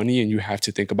path of money and you have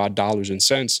to think about dollars and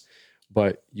cents,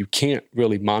 but you can't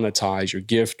really monetize your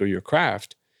gift or your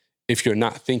craft if you're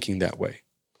not thinking that way.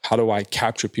 How do I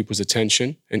capture people's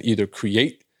attention and either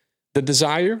create the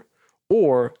desire,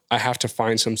 or I have to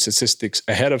find some statistics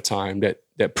ahead of time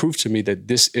that prove to me that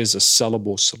this is a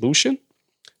sellable solution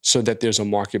so that there's a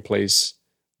marketplace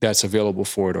that's available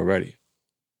for it already.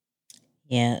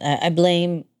 Yeah, I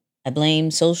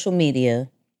blame social media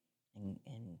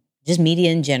and just media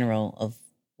in general of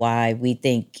why we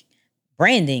think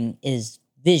branding is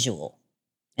visual.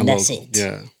 And that's it.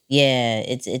 Yeah. Yeah,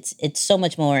 it's so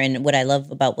much more. And what I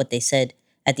love about what they said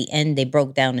at the end, they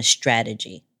broke down a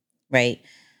strategy, right?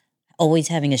 Always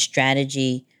having a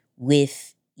strategy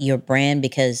with your brand,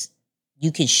 because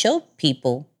you can show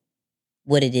people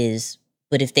what it is,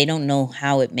 but if they don't know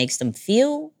how it makes them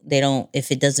feel,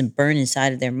 if it doesn't burn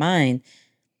inside of their mind,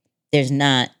 there's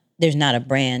not a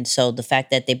brand. So the fact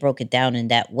that they broke it down in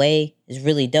that way is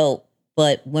really dope.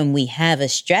 But when we have a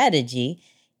strategy,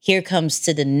 here comes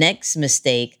to the next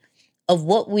mistake of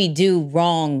what we do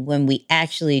wrong when we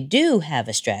actually do have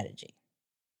a strategy.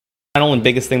 Final and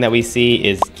biggest thing that we see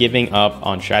is giving up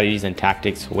on strategies and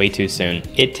tactics way too soon.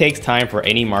 It takes time for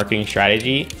any marketing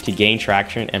strategy to gain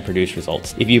traction and produce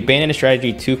results. If you abandon a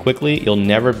strategy too quickly, you'll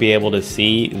never be able to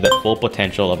see the full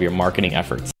potential of your marketing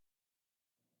efforts.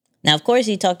 Now, of course,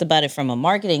 he talked about it from a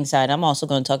marketing side. I'm also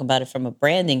going to talk about it from a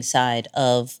branding side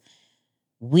of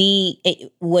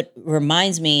what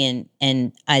reminds me,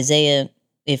 and Isaiah,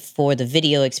 if for the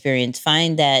video experience,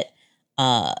 find that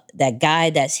guy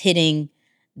that's hitting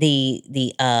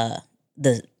the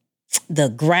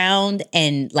ground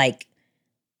and like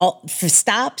for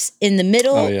stops in the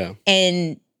middle. Oh, yeah.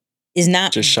 And is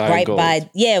not just shy right gold. by,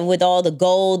 with all the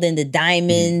gold and the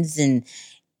diamonds and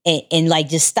like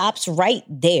just stops right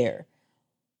there.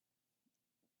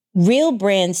 Real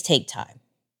brands take time.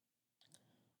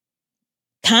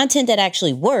 Content that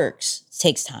actually works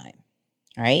takes time,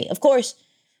 right? Of course,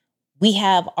 we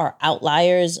have our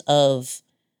outliers of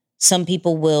some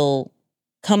people will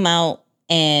come out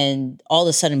and all of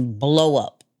a sudden blow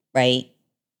up, right?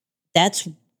 That's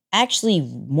actually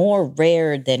more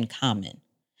rare than common.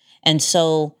 And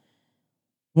so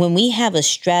when we have a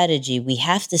strategy, we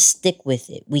have to stick with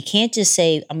it. We can't just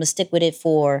say, I'm going to stick with it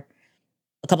for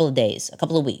a couple of days, a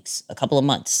couple of weeks, a couple of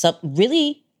months. Some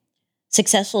really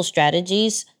successful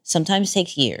strategies sometimes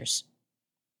take years,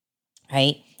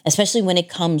 right? Especially when it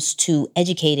comes to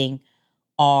educating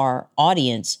our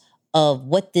audience of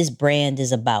what this brand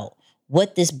is about,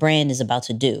 what this brand is about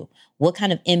to do, what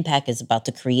kind of impact it's about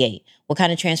to create, what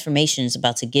kind of transformation it's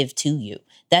about to give to you.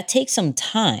 That takes some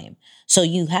time. So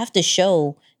you have to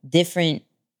show different,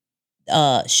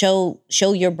 show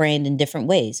your brand in different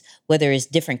ways, whether it's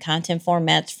different content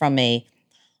formats from a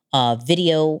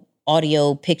video,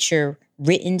 audio, picture,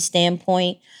 written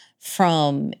standpoint,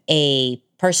 from a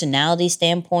personality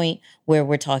standpoint, where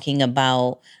we're talking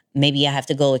about maybe I have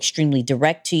to go extremely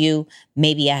direct to you.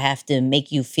 Maybe I have to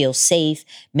make you feel safe.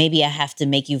 Maybe I have to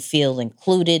make you feel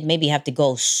included. Maybe I have to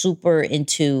go super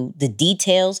into the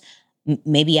details.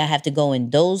 Maybe I have to go in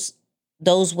those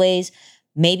ways.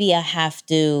 Maybe I have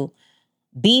to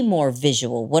be more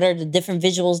visual. What are the different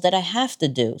visuals that I have to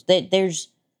do?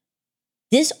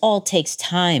 This all takes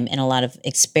time and a lot of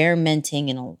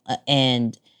experimenting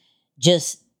and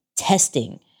just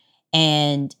testing.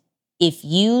 And if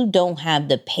you don't have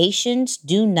the patience,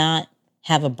 do not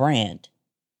have a brand.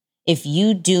 If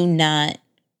you do not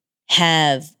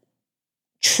have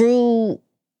true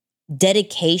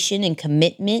dedication and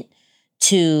commitment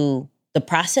to the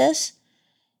process,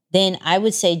 then I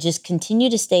would say just continue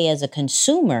to stay as a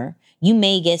consumer. You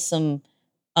may get some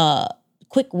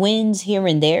quick wins here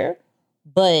and there,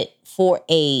 but for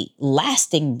a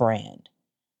lasting brand,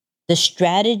 the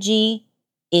strategy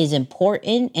is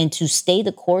important, and to stay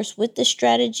the course with the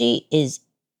strategy is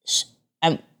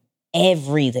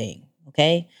everything,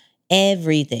 okay?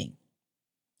 Everything.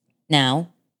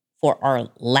 Now, for our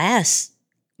last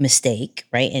mistake,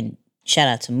 right, and shout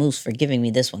out to Moose for giving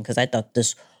me this one because I thought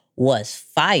this was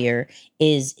fire,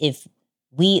 is if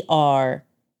we are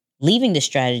leaving the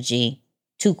strategy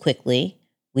too quickly,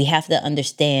 we have to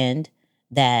understand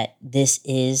that this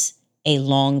is a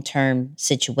long-term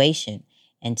situation.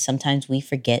 And sometimes we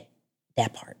forget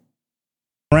that part.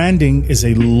 Branding is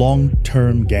a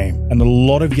long-term game, and a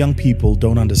lot of young people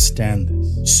don't understand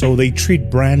this. So they treat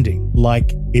branding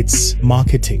like it's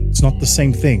marketing. It's not the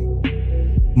same thing.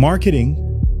 Marketing,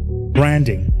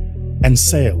 branding, and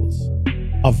sales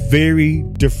are very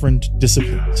different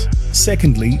disciplines.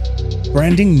 Secondly,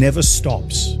 branding never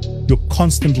stops. You're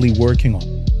constantly working on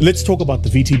it. Let's talk about the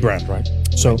VT brand, right?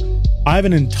 So I have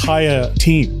an entire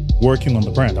team working on the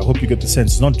brand. I hope you get the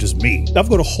sense it's not just me. I've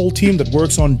got a whole team that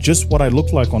works on just what I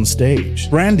look like on stage.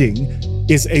 Branding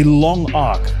is a long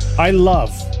arc. I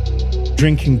love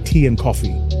drinking tea and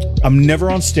coffee. I'm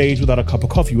never on stage without a cup of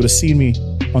coffee. You would have seen me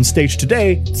on stage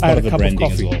today. I had a cup of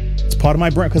coffee. It's part of my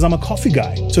brand because I'm a coffee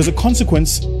guy. So as a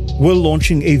consequence, we're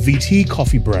launching a VT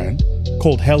coffee brand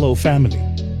called Hello Family.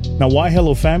 Now, why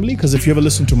Hello Family? Because if you ever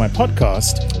listen to my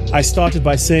podcast, I started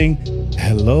by saying,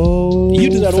 hello. You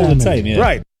do that all the time, yeah.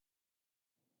 Right.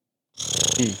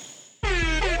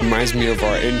 Reminds me of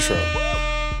our intro.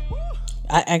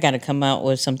 I got to come out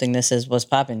with something that says what's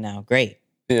popping now. Great.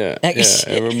 Yeah. I was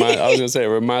going to say, it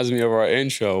reminds me of our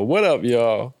intro. What up,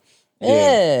 y'all?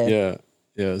 Yeah.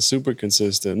 Super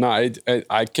consistent. No,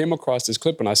 I came across this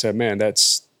clip and I said, man,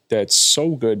 that's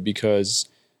so good because,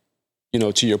 you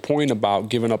know, to your point about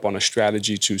giving up on a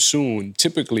strategy too soon,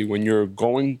 typically when you're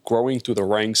growing through the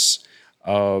ranks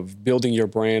of building your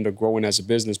brand or growing as a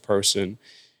business person,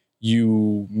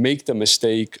 you make the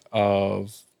mistake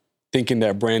of thinking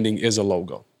that branding is a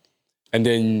logo. And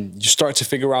then you start to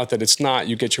figure out that it's not.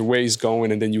 You get your ways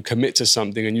going, and then you commit to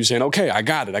something, and you're saying, okay, I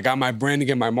got it. I got my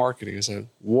branding and my marketing. It's like,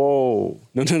 whoa,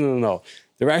 no.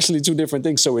 They're actually two different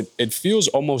things. So it feels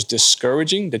almost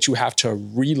discouraging that you have to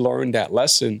relearn that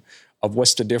lesson of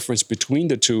what's the difference between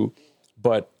the two.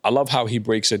 But I love how he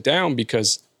breaks it down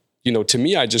because, you know, to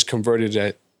me, I just converted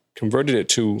it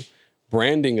to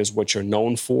branding is what you're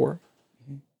known for.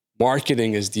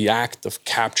 Marketing is the act of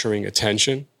capturing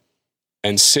attention.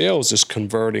 And sales is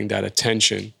converting that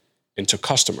attention into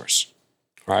customers,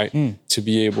 right? To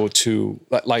be able to,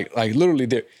 like literally,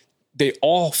 they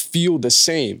all feel the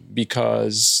same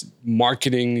because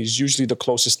marketing is usually the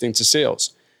closest thing to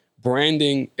sales.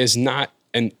 branding is not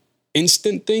an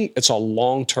instant thing. It's a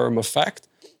long-term effect,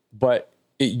 but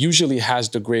it usually has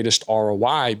the greatest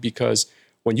ROI because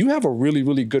when you have a really,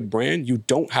 really good brand, you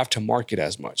don't have to market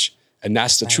as much. And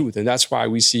that's the truth. And that's why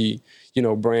we see,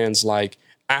 brands like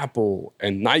Apple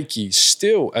and Nike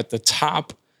still at the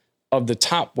top of the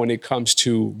top when it comes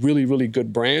to really, really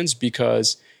good brands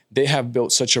because they have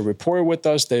built such a rapport with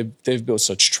us. They've built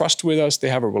such trust with us. They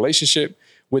have a relationship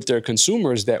with their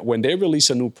consumers that when they release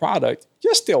a new product,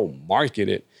 yes, they'll market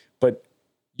it, but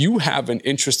you have an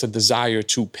interest, a desire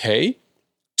to pay,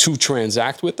 to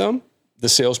transact with them, the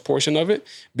sales portion of it,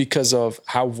 because of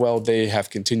how well they have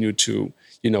continued to,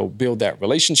 build that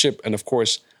relationship. And of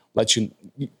course,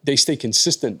 they stay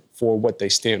consistent for what they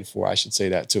stand for. I should say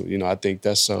that too. I think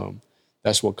that's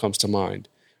what comes to mind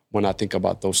when I think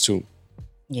about those two.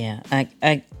 Yeah,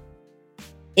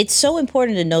 it's so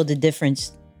important to know the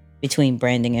difference between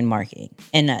branding and marketing.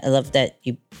 And I love that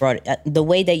you brought it. The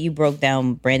way that you broke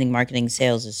down branding, marketing,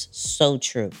 sales is so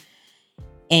true.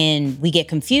 And we get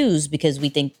confused because we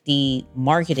think the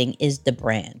marketing is the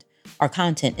brand. Our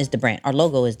content is the brand. Our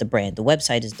logo is the brand. The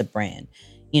website is the brand.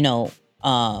 Even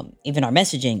our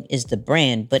messaging is the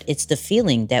brand, but it's the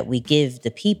feeling that we give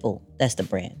the people that's the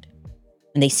brand.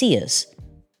 When they see us,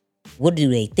 what do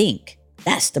they think?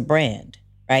 That's the brand,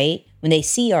 right? When they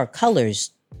see our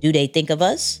colors, do they think of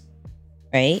us,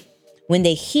 right? When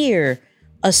they hear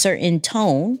a certain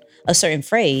a certain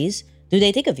phrase, do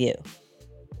they think of you?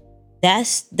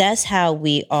 That's how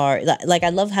we are. Like, I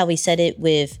love how he said it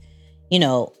with,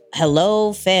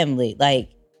 hello family. Like,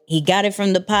 he got it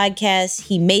from the podcast.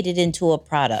 He made it into a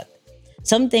product.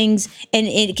 Some things, and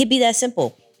it could be that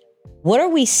simple. What are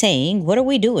we saying? What are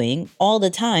we doing all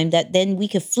the time that then we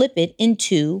could flip it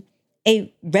into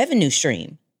a revenue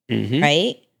stream,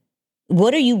 right?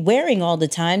 What are you wearing all the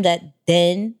time that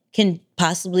then can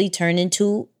possibly turn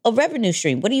into a revenue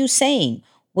stream? What are you saying?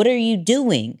 What are you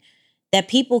doing that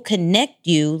people connect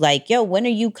you like, yo, when are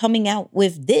you coming out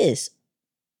with this?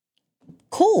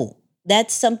 Cool.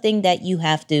 That's something that you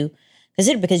have to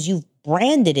consider because you've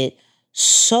branded it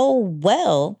so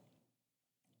well.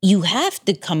 You have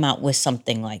to come out with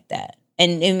something like that.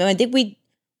 And I think we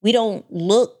don't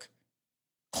look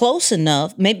close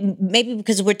enough, maybe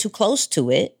because we're too close to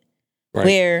it, right.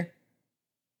 Where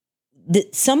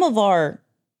some of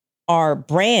our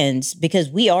brands, because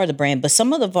we are the brand, but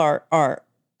some of our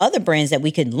other brands that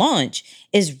we could launch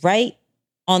is right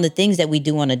on the things that we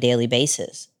do on a daily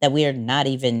basis that we are not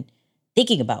even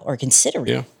thinking about or considering.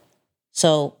 Yeah.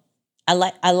 So I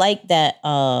like that.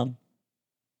 I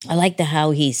like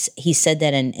how he said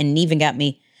that and even got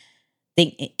me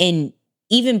think in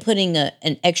even putting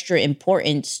an extra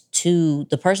importance to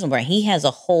the personal brand. He has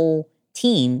a whole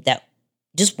team that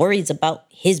just worries about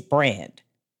his brand,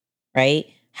 right?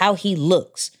 How he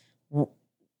looks,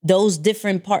 those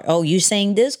different parts. Oh, you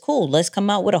saying this? Cool. Let's come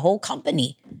out with a whole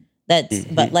company.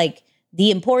 But like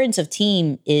the importance of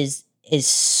team is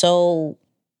so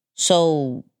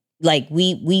like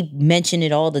we mention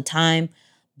it all the time,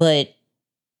 but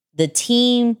the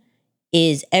team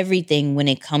is everything when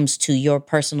it comes to your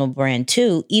personal brand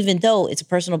too. Even though it's a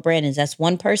personal brand and that's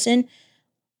one person,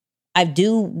 I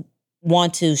do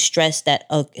want to stress that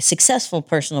a successful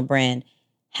personal brand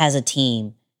has a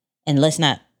team. And let's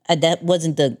not, that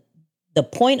wasn't the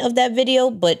point of that video,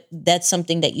 but that's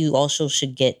something that you also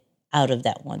should get out of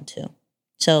that one too.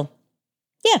 So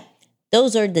yeah,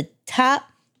 those are the top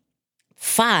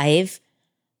 5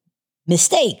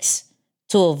 mistakes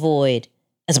to avoid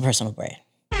as a personal brand.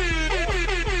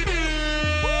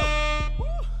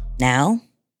 Now,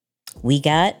 we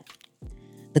got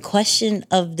the question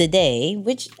of the day,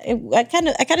 which I kind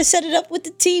of set it up with the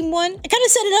team one. I kind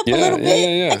of set it up a little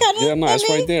bit. It's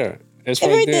right there. It's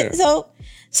right there.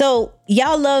 So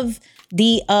y'all love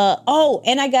the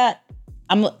and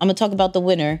I'm gonna talk about the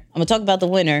winner. I'm gonna talk about the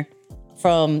winner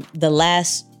from the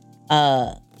last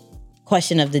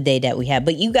question of the day that we had.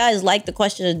 But you guys like the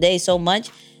question of the day so much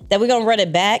that we're gonna run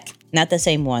it back. Not the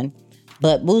same one,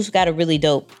 but Moose got a really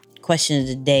dope question of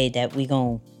the day that we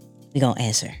gonna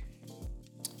answer.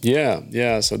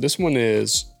 Yeah. So this one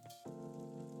is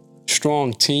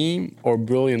strong team or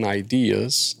brilliant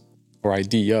ideas or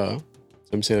idea.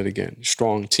 Let me say that again.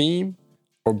 Strong team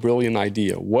or brilliant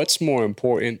idea. What's more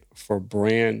important for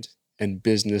brand and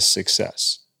business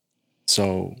success?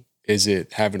 So is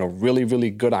it having a really, really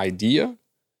good idea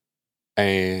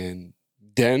and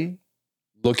then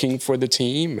looking for the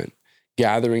team and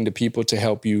gathering the people to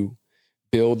help you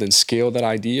build and scale that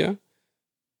idea?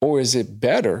 Or is it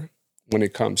better when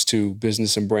it comes to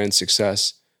business and brand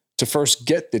success to first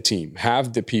get the team,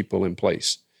 have the people in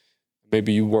place?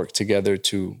 maybe you work together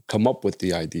to come up with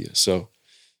the idea. So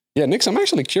yeah, Nix, I'm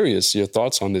actually curious your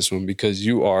thoughts on this one, because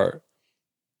you are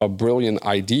a brilliant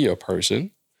idea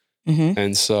person. Mm-hmm.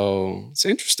 And so it's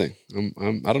interesting.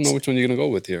 I don't know which one you're going to go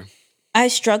with here. I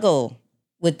struggle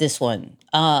with this one.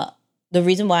 The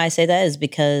reason why I say that is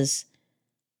because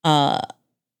a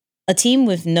team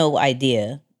with no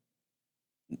idea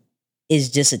is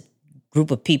just a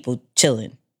group of people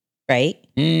chilling, right?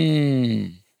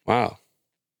 Wow.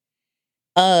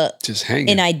 Just hanging.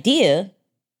 An idea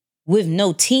with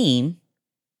no team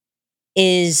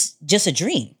is just a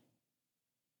dream.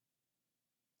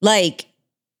 Like,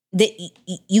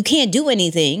 you can't do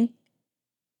anything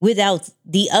without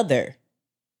the other.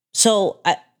 So,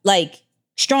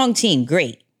 strong team,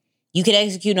 great. You could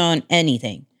execute on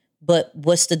anything, but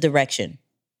what's the direction?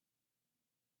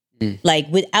 Like,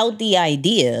 without the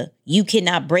idea, you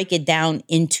cannot break it down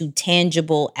into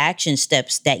tangible action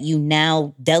steps that you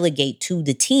now delegate to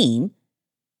the team.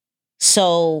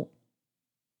 So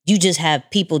you just have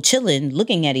people chilling,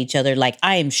 looking at each other like,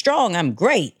 I am strong, I'm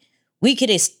great. We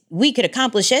could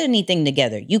accomplish anything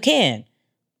together. You can.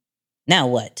 Now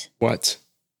what? What?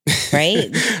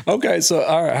 Right? Okay, so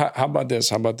all right, how about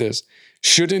this?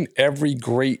 Shouldn't every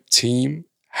great team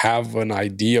have an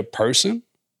idea person?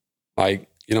 Like,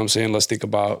 you know what I'm saying? Let's think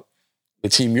about the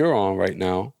team you're on right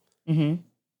now. Mm-hmm.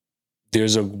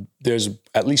 There's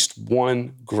at least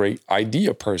one great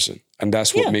idea person, and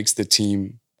that's what makes the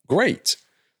team great.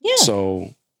 Yeah.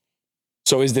 So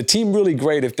is the team really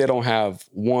great if they don't have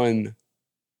one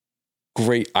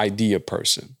great idea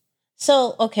person?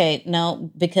 So, okay,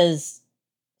 no, because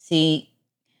see,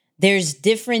 there's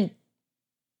different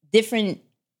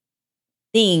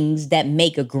things that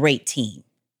make a great team.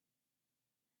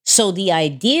 So the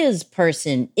ideas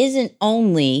person isn't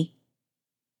only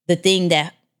the thing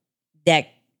that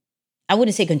I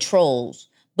wouldn't say controls,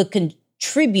 but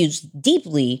contributes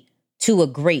deeply to a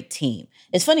great team.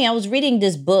 It's funny, I was reading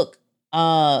this book,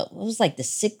 it was like The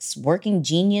Sixth Working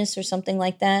Genius or something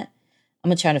like that. I'm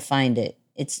gonna try to find it.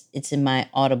 It's in my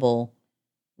Audible.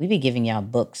 We be giving y'all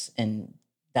books and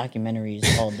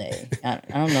documentaries all day. I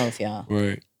don't know if y'all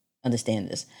understand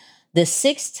this. The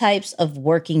 6 Types of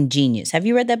Working Genius. Have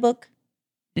you read that book?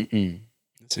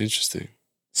 That's interesting.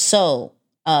 So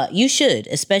you should,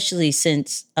 especially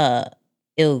since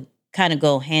it'll kind of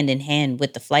go hand in hand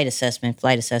with the flight assessment,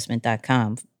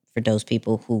 flightassessment.com, for those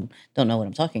people who don't know what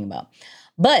I'm talking about.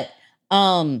 But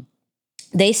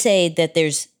they say that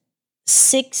there's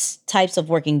 6 types of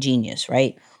working genius,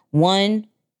 right? 1,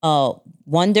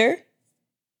 wonder,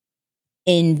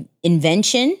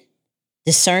 invention,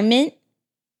 discernment,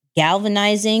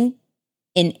 galvanizing,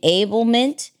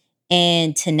 enablement,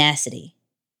 and tenacity,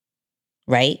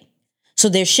 right? So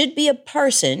there should be a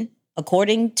person,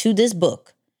 according to this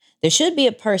book, there should be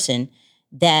a person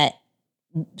that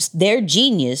their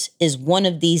genius is one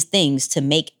of these things to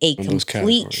make a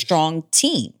complete strong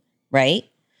team, right?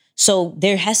 So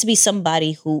there has to be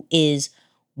somebody who is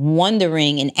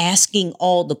wondering and asking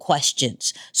all the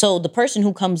questions. So the person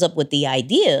who comes up with the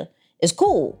idea is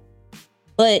cool,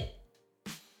 but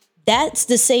that's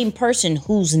the same person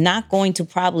who's not going to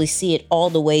probably see it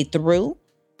all the way through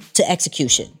to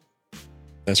execution.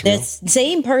 That's real. That's the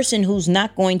same person who's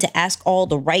not going to ask all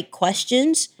the right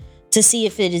questions to see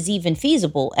if it is even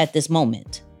feasible at this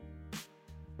moment.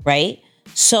 Right?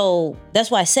 So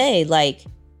that's why I say, like,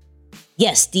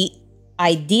 yes, the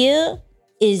idea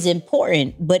is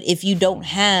important, but if you don't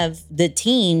have the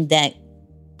team that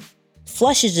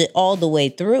flushes it all the way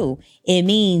through, it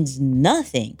means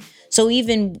nothing. So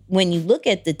even when you look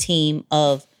at the team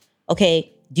of,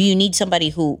 okay, do you need somebody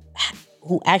who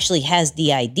actually has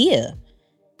the idea?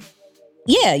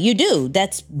 Yeah, you do.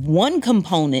 That's one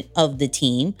component of the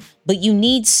team, but you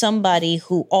need somebody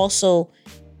who also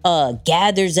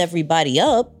gathers everybody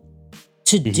up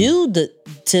to do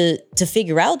to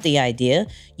figure out the idea.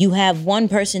 You have one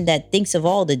person that thinks of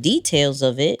all the details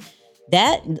of it.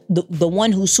 That the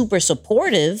one who's super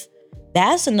supportive,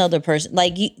 that's another person.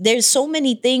 Like, there's so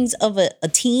many things of a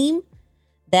team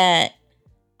that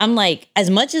I'm like, as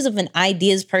much as of an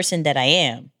ideas person that I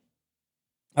am,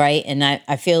 right? And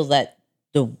I feel that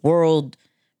the world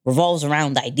revolves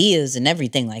around ideas and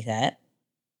everything like that.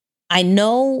 I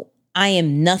know I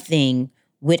am nothing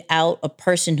without a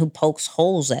person who pokes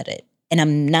holes at it. And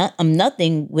I'm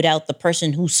nothing without the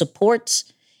person who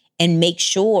supports and makes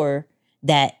sure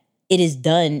that it is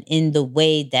done in the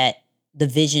way that the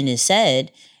vision is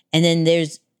said. And then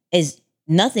is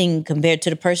nothing compared to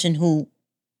the person who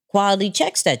quality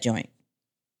checks that joint.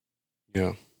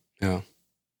 Yeah.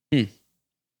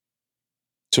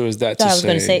 So is that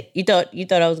to say? You thought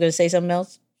I was going to say something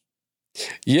else?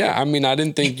 Yeah, I mean, I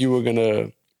didn't think you were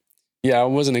gonna. Yeah, I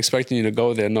wasn't expecting you to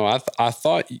go there. No, I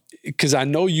thought, because I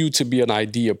know you to be an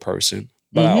idea person,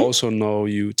 but I also know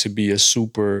you to be a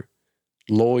super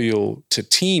loyal to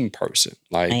team person.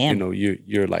 Like, you know,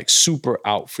 you're like super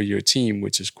out for your team,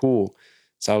 which is cool.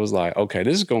 So I was like, okay,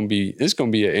 this is gonna be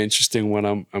an interesting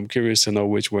one. I'm curious to know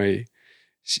which way,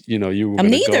 you know, you were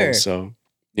gonna go. So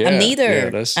yeah, I'm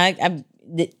neither.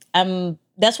 Yeah, I'm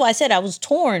that's why I said I was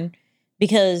torn,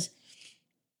 because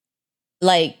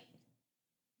like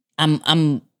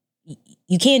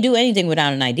you can't do anything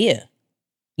without an idea.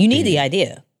 You need the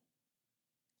idea.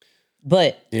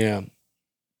 But yeah.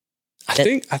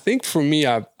 I think for me,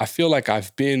 I feel like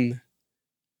I've been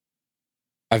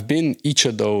each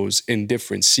of those in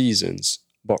different seasons,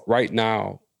 but right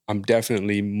now I'm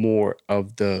definitely more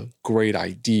of the great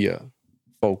idea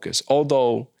focus.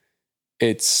 Although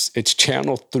it's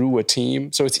channeled through a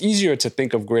team. So it's easier to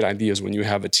think of great ideas when you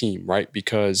have a team, right?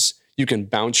 Because you can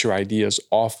bounce your ideas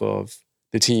off of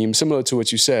the team, similar to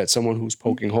what you said, someone who's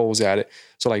poking holes at it.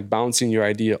 So like bouncing your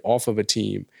idea off of a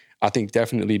team, I think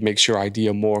definitely makes your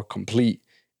idea more complete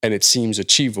and it seems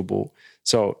achievable.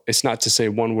 So it's not to say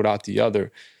one without the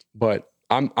other, but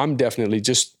I'm definitely,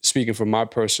 just speaking from my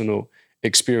personal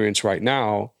experience right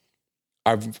now,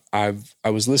 I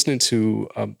was listening to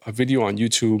a video on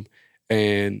YouTube,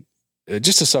 and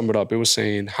just to sum it up, it was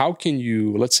saying, how can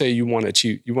you, let's say you want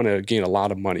to gain a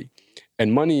lot of money,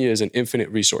 and money is an infinite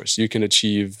resource. You can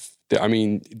achieve,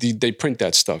 they print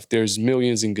that stuff. There's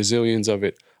millions and gazillions of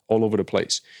it all over the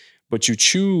place. But you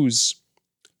choose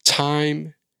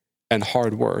time and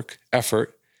hard work,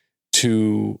 effort,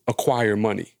 to acquire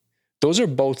money. Those are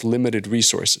both limited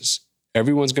resources.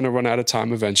 Everyone's going to run out of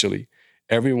time eventually.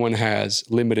 Everyone has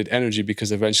limited energy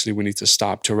because eventually we need to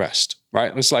stop to rest,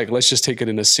 right? Let's just take it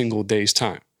in a single day's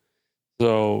time.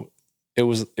 So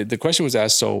the question was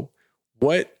asked, so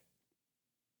what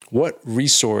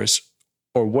resource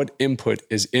or what input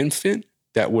is infinite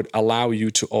that would allow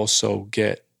you to also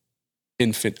get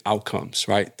infinite outcomes,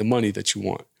 right? The money that you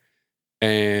want.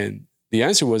 And the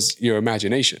answer was your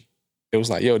imagination. It was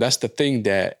like, yo, that's the thing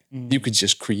that you could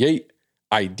just create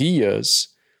ideas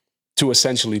to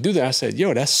essentially do that. I said,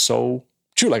 yo, that's so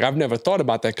true. Like, I've never thought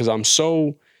about that because I'm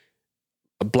so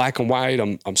black and white.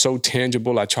 I'm so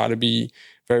tangible. I try to be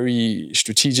very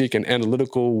strategic and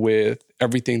analytical with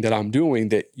everything that I'm doing,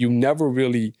 that you never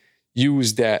really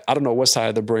use that. I don't know what side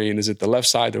of the brain. Is it the left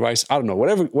side, the right side? I don't know.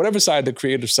 Whatever side, the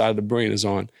creative side of the brain is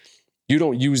on, you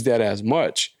don't use that as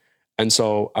much. And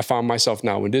so I found myself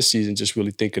now in this season just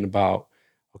really thinking about,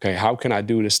 okay, how can I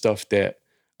do the stuff that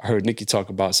I heard Nikki talk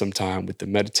about sometime with the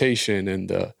meditation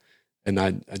and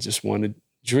I just want to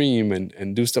dream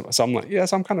and do stuff. So I'm like,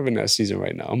 yes, I'm kind of in that season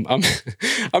right now.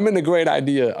 I'm in the great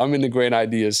idea. I'm in the great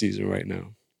idea season right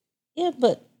now. Yeah,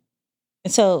 but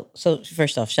so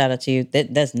first off, shout out to you.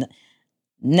 That's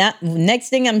not next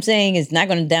thing I'm saying is not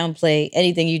going to downplay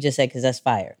anything you just said, because that's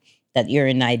fire. That you're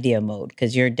in idea mode,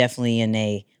 because you're definitely in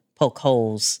a poke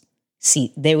holes.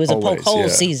 There was a poke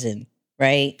holes season,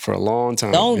 right? For a long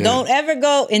time. Don't ever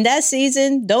go in that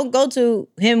season. Don't go to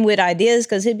him with ideas,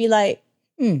 because he'd be like,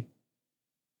 okay.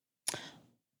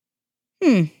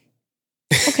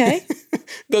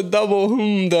 The double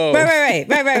though. Right.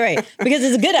 Because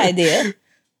it's a good idea.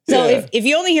 So if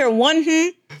you only hear one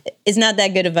it's not that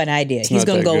good of an idea. He's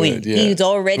going to go in. Yeah. He's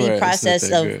already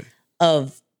processed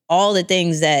of all the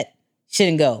things that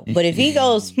shouldn't go. But if he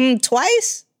goes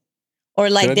twice, or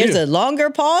like good there's idea. a longer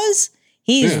pause,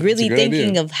 he's really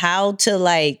thinking of how to,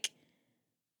 like,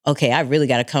 okay, I really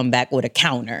got to come back with a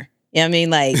counter. You know what I mean?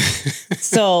 Like,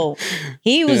 so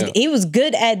he was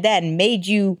good at that and made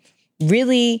you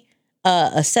really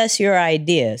assess your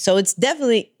idea. So it's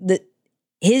definitely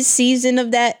his season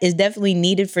of that is definitely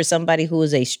needed for somebody who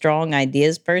is a strong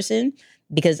ideas person,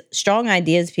 because strong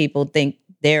ideas people think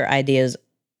their ideas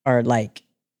are like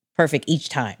perfect each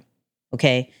time.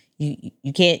 Okay.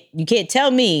 You can't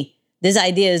tell me this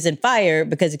idea is in fire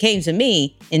because it came to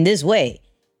me in this way.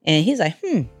 And he's like,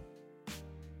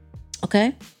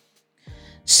 okay.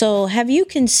 So have you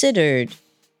considered,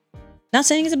 not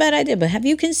saying it's a bad idea, but have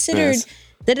you considered,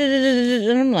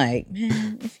 and I'm like,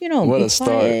 man, if you don't be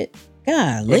quiet,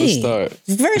 golly.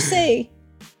 First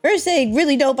say,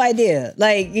 really dope idea.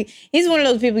 Like, he's one of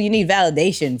those people you need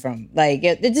validation from. Like,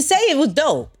 to say it was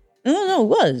dope. No, it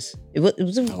was. It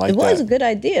was a good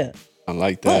idea. I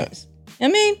like that. I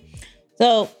mean,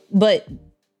 so, but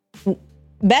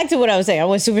back to what I was saying. I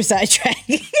went super sidetracked.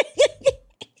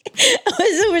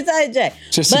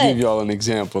 Just to give y'all an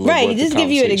example. Right, just give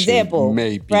you an example.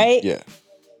 Maybe. Right? Yeah.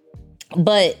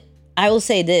 But I will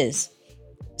say this.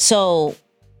 So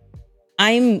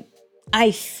I'm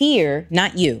I fear,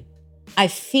 not you, I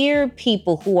fear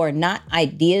people who are not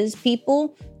ideas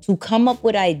people to come up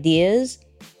with ideas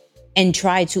and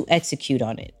try to execute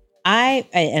on it. I'm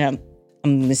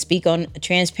going to speak on a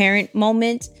transparent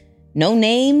moment, no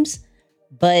names,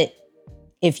 but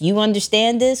if you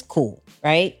understand this, cool,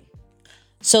 right?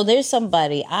 So there's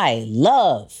somebody I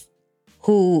love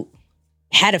who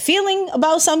had a feeling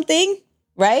about something,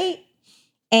 right?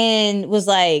 And was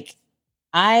like,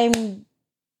 I'm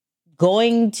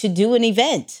going to do an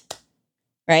event,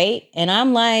 right? And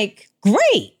I'm like,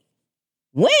 great.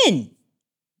 When?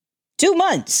 2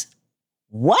 months.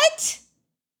 What?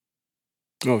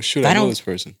 Oh, shoot, I know this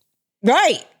person.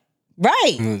 Right.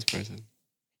 I know this person.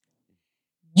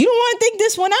 You don't want to think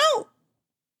this one out?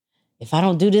 If I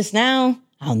don't do this now,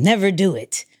 I'll never do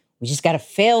it. We just got to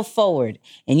fail forward.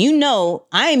 And you know,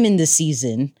 I'm in the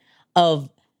season of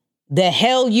the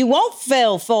hell you won't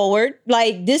fail forward.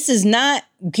 Like, this is not,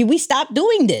 can we stop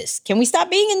doing this? Can we stop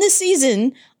being in this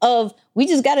season of we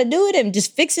just got to do it and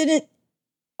just fixing it?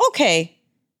 Okay.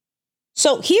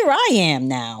 So here I am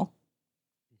now,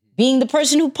 being the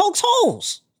person who pokes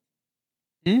holes.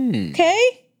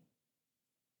 Okay?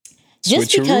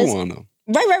 Just because, on them.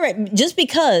 Right. Just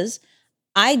because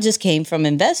I just came from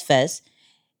InvestFest,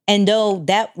 and though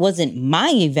that wasn't my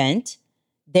event,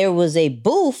 there was a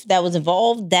booth that was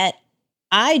involved that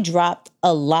I dropped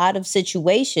a lot of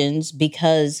situations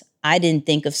because I didn't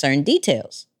think of certain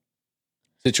details.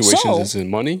 Situations as in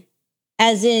money?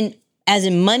 As in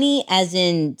money, as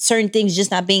in certain things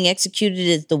just not being executed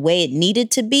as the way it needed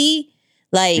to be.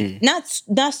 Like,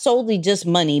 not solely just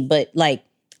money, but like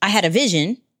I had a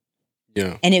vision.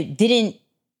 Yeah. And it didn't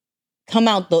come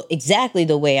out exactly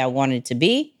the way I wanted it to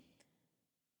be.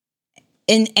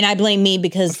 And I blame me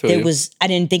because I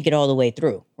didn't think it all the way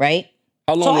through, right?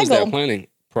 How long was that planning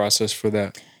process for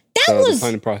that? That was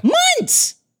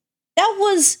months. That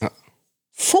was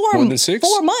 4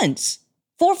 months.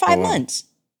 4 or 5 months.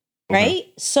 Right?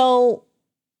 Okay. So,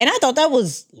 and I thought that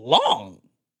was long.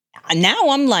 Now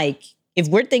I'm like, if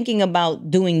we're thinking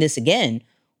about doing this again,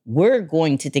 we're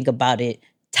going to think about it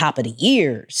top of the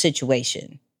year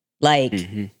situation. Like,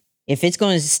 if it's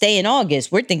going to stay in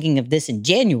August, we're thinking of this in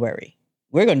January.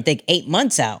 We're going to think 8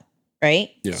 months out, right?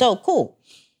 Yeah. So cool.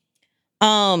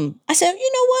 I said,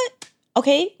 you know what?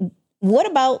 Okay, what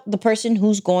about the person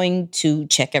who's going to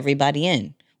check everybody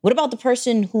in? What about the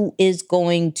person who is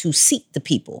going to seat the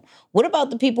people? What about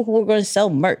the people who are going to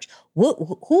sell merch?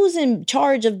 Who's in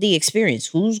charge of the experience?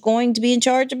 Who's going to be in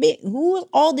charge of it? Who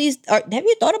all these are? Have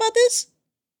you thought about this?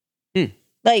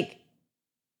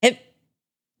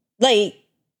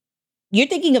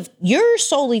 You're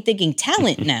solely thinking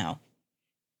talent now.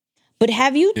 But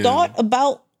have you thought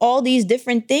about all these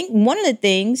different things? One of the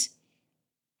things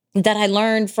that I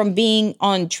learned from being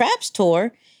on Traps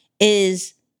Tour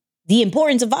is the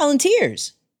importance of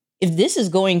volunteers. If this is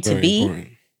going to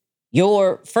be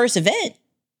your first event,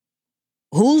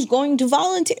 who's going to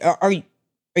volunteer? Are you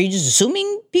just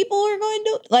assuming people are going to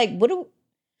do it?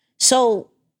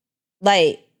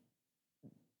 Like,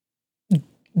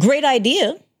 great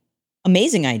idea,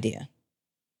 amazing idea.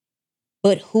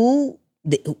 But who's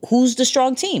the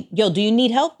strong team? Yo, do you need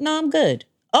help? No, I'm good.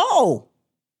 Oh,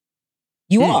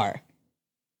 you are.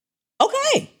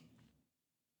 Okay.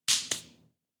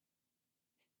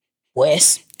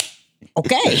 Wes.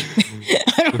 Okay.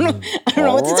 I don't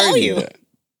know what to tell you.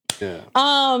 Yeah.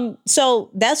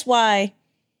 So that's why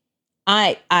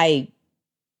I'm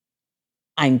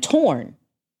torn,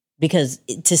 because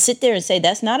to sit there and say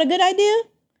that's not a good idea,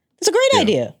 it's a great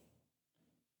idea.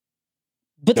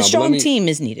 But the strong team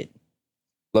is needed.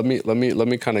 Let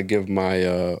me kind of give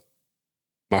my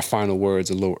my final words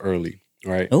a little early,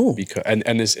 right? Oh, because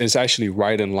and it's actually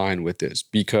right in line with this,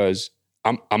 because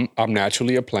I'm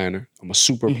naturally a planner. I'm a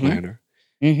super planner,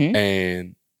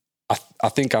 and I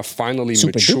think I finally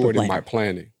matured in my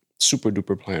planning. Super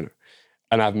duper planner,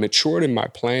 and I've matured in my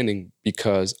planning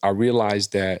because I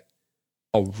realized that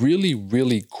a really,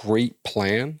 really great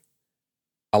plan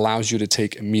allows you to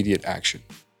take immediate action.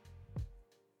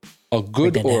 A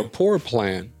good or a poor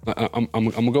plan, I'm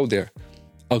gonna go there.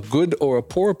 A good or a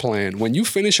poor plan, when you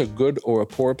finish a good or a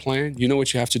poor plan, you know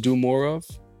what you have to do more of?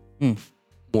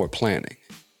 More planning.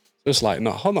 It's like,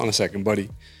 no, hold on a second, buddy.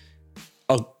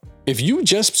 If you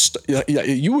just,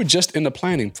 you were just in the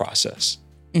planning process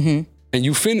and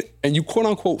you quote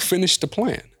unquote finished the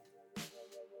plan,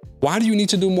 why do you need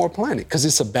to do more planning? Because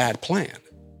it's a bad plan.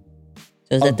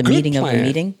 So is that the meeting of a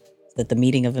meeting? Is that the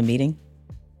meeting of a meeting?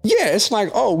 Yeah, it's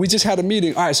like, oh, we just had a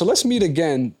meeting. All right, so let's meet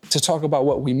again to talk about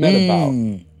what we met about.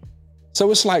 So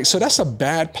it's like, so that's a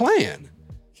bad plan.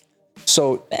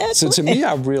 So to me,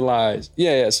 I realized,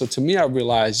 So to me, I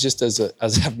realized just as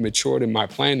I've matured in my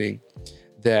planning,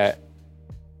 that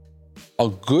a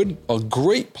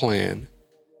great plan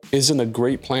isn't a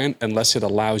great plan unless it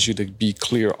allows you to be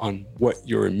clear on what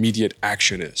your immediate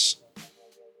action is.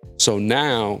 So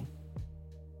now,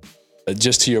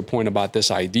 just to your point about this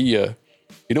idea,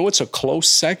 it's a close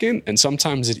second, and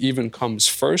sometimes it even comes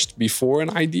first before an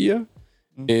idea,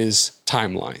 is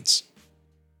timelines.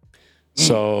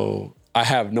 So I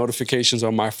have notifications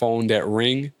on my phone that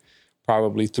ring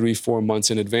probably 3-4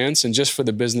 months in advance. And just for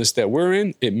the business that we're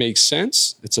in, it makes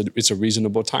sense. It's a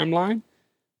reasonable timeline.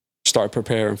 Start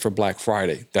preparing for Black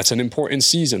Friday. That's an important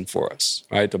season for us,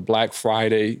 right? The Black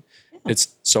Friday,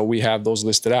 so we have those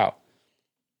listed out.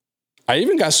 I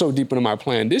even got so deep into my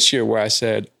plan this year where I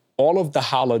said, all of the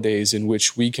holidays in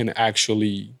which we can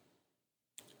actually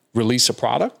release a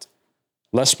product,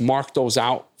 let's mark those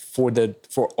out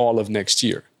for all of next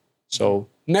year. So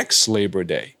next Labor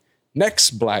Day,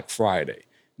 next Black Friday,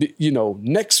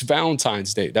 next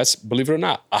Valentine's Day. That's, believe it or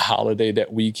not, a holiday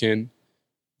that we can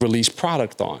release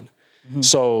product on. Mm-hmm.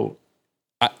 So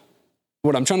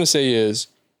what I'm trying to say is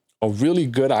a really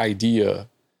good idea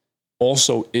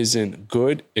also isn't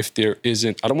good if there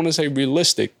isn't, I don't want to say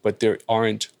realistic, but there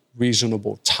aren't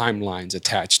reasonable timelines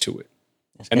attached to it.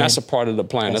 That's a part of the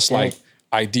plan. That's like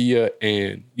idea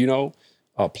and,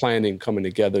 planning coming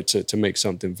together to make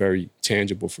something very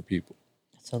tangible for people.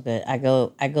 So good. I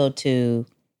go to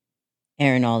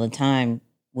Aaron all the time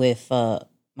with my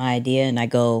idea, and I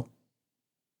go,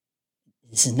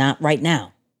 this is not right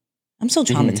now. I'm so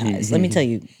traumatized. Let me tell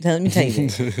you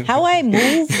this. How I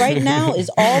move right now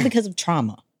is all because of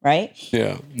trauma, right?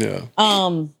 Yeah.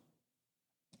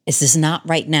 This is not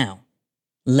right now.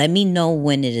 Let me know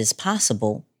when it is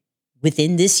possible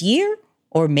within this year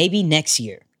or maybe next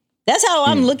year. That's how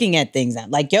I'm looking at things.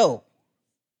 I'm like, yo,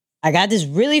 I got this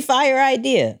really fire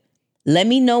idea. Let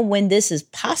me know when this is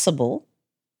possible,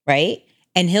 right?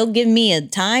 And he'll give me a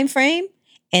time frame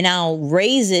and I'll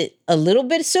raise it a little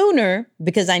bit sooner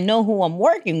because I know who I'm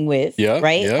working with,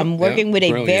 right? I'm working with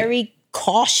a very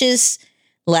cautious,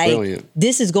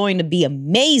 this is going to be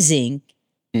amazing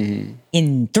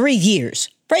in 3 years.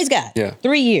 Praise God.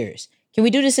 3 years. Can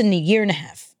we do this in a year and a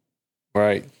half?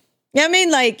 Right. You know what I mean?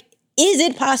 Like, is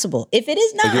it possible? If it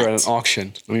is not. Like you're at an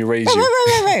auction. Let me raise you.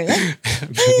 Right.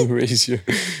 Let me raise you.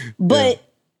 But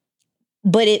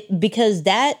because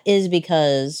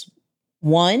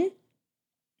one,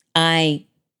 I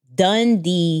done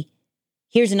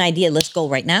here's an idea, let's go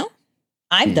right now.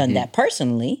 I've done that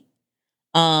personally.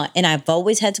 And I've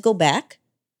always had to go back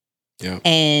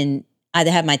and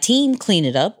either have my team clean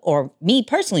it up or me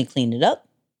personally clean it up.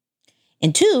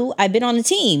 And two, I've been on a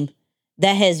team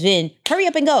that has been hurry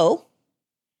up and go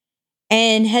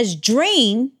and has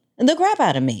drained the crap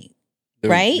out of me.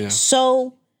 Right? Yeah.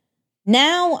 So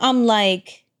now I'm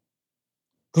like,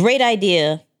 great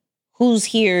idea. Who's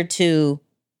here to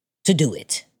do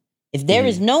it? If there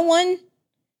is no one,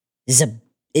 it's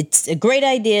a great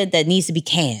idea that needs to be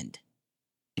canned.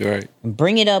 Right. And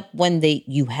bring it up when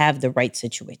you have the right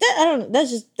situation.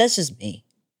 That's just me.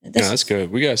 That's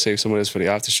good. We gotta save some of this for the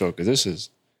after show because this is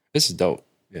dope.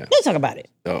 Yeah. Let's talk about it.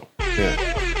 Dope. Yeah.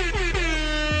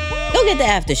 Go get the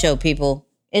after show, people.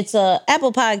 It's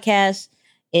Apple Podcast.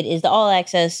 It is the All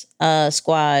Access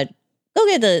Squad. Go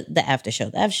get the after show.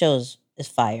 The after show is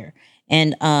fire.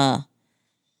 And go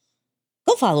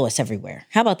follow us everywhere.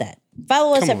 How about that?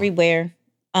 Follow us everywhere.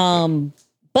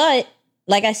 But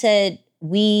like I said,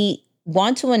 we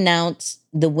want to announce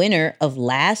the winner of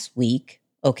last week,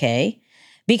 okay?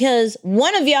 Because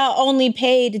one of y'all only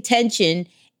paid attention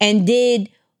and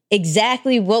did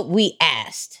exactly what we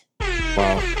asked.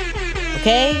 Wow.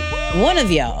 Okay? One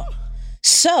of y'all.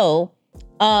 So,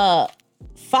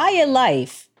 Fire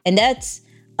Life, and that's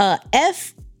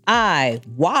FIYAHLIFE,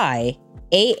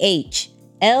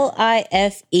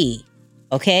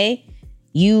 okay?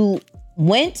 You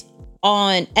went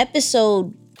on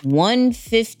episode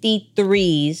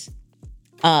 153's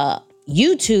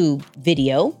YouTube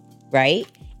video, right?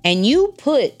 And you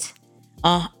put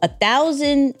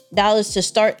 $1,000 to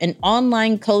start an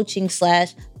online coaching /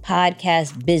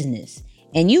 podcast business.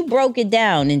 And you broke it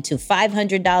down into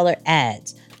 $500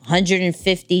 ads,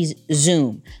 150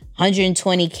 Zoom,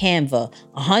 120 Canva,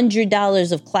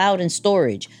 $100 of cloud and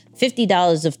storage,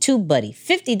 $50 of TubeBuddy,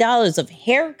 $50 of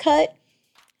haircut,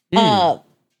 and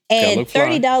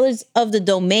 $30 of the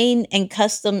domain and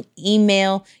custom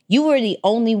email. You were the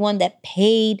only one that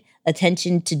paid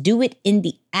attention to do it in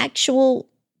the actual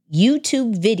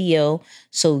YouTube video.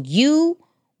 So you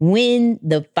win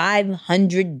the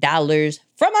 $500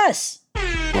 from us.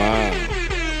 Wow.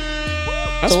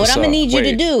 So what what's I'm gonna up. need you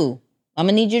to Wait.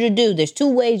 do, there's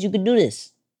 2 ways you could do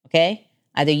this, okay?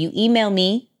 Either you email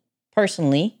me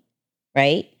personally,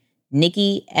 right?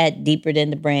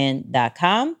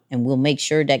 Nikki@deeperthanthebrand.com, and we'll make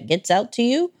sure that gets out to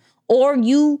you. Or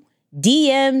you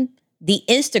DM the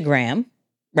Instagram,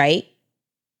 right?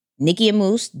 Nikki and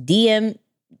Moose, DM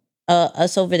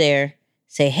us over there.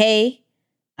 Say, hey,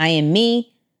 I am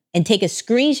me, and take a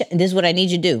screenshot. This is what I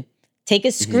need you to do. Take a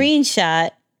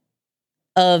screenshot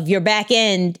of your back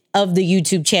end of the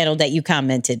YouTube channel that you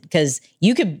commented, because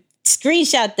you could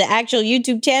screenshot the actual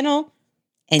YouTube channel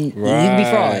and you can be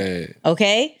fraud.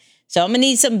 Okay? So I'm gonna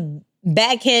need some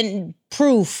back end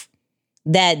proof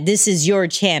that this is your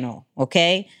channel.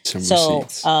 Okay? Some so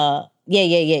receipts. yeah.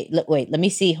 Wait, let me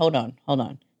see. Hold on.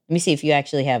 Let me see if you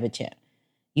actually have a channel.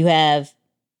 You have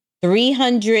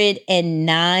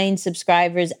 309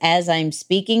 subscribers as I'm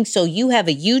speaking. So you have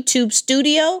a YouTube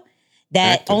studio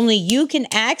that only you can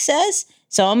access.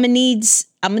 So I'm gonna need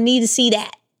to see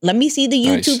that. Let me see the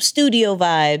YouTube studio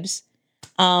vibes.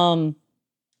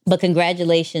 But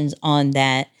congratulations on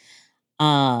that.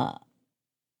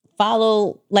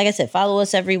 Follow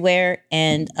us everywhere.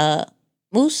 And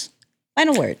Moose,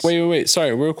 final words. Wait.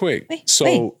 Sorry, real quick.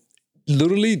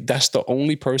 Literally, that's the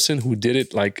only person who did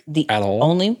it at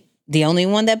all. The only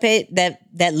one that paid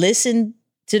that listened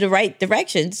to the right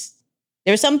directions.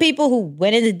 There were some people who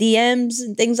went into DMs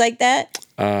and things like that,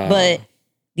 but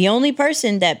the only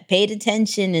person that paid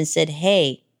attention and said,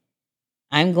 "Hey,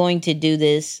 I'm going to do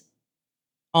this,"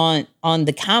 on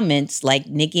the comments, like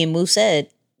Nikki and Moose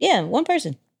said, one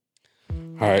person.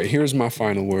 All right, here's my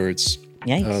final words.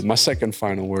 My second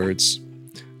final words.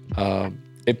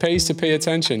 It pays to pay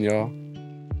attention, y'all.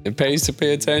 It pays to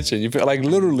pay attention. You feel like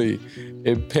literally,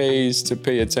 it pays to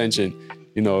pay attention.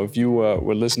 You know, if you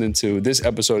were listening to this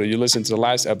episode or you listened to the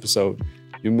last episode,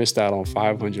 you missed out on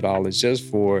 $500 just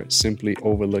for simply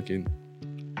overlooking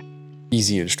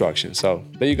easy instruction. So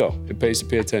there you go. It pays to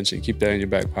pay attention. Keep that in your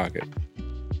back pocket.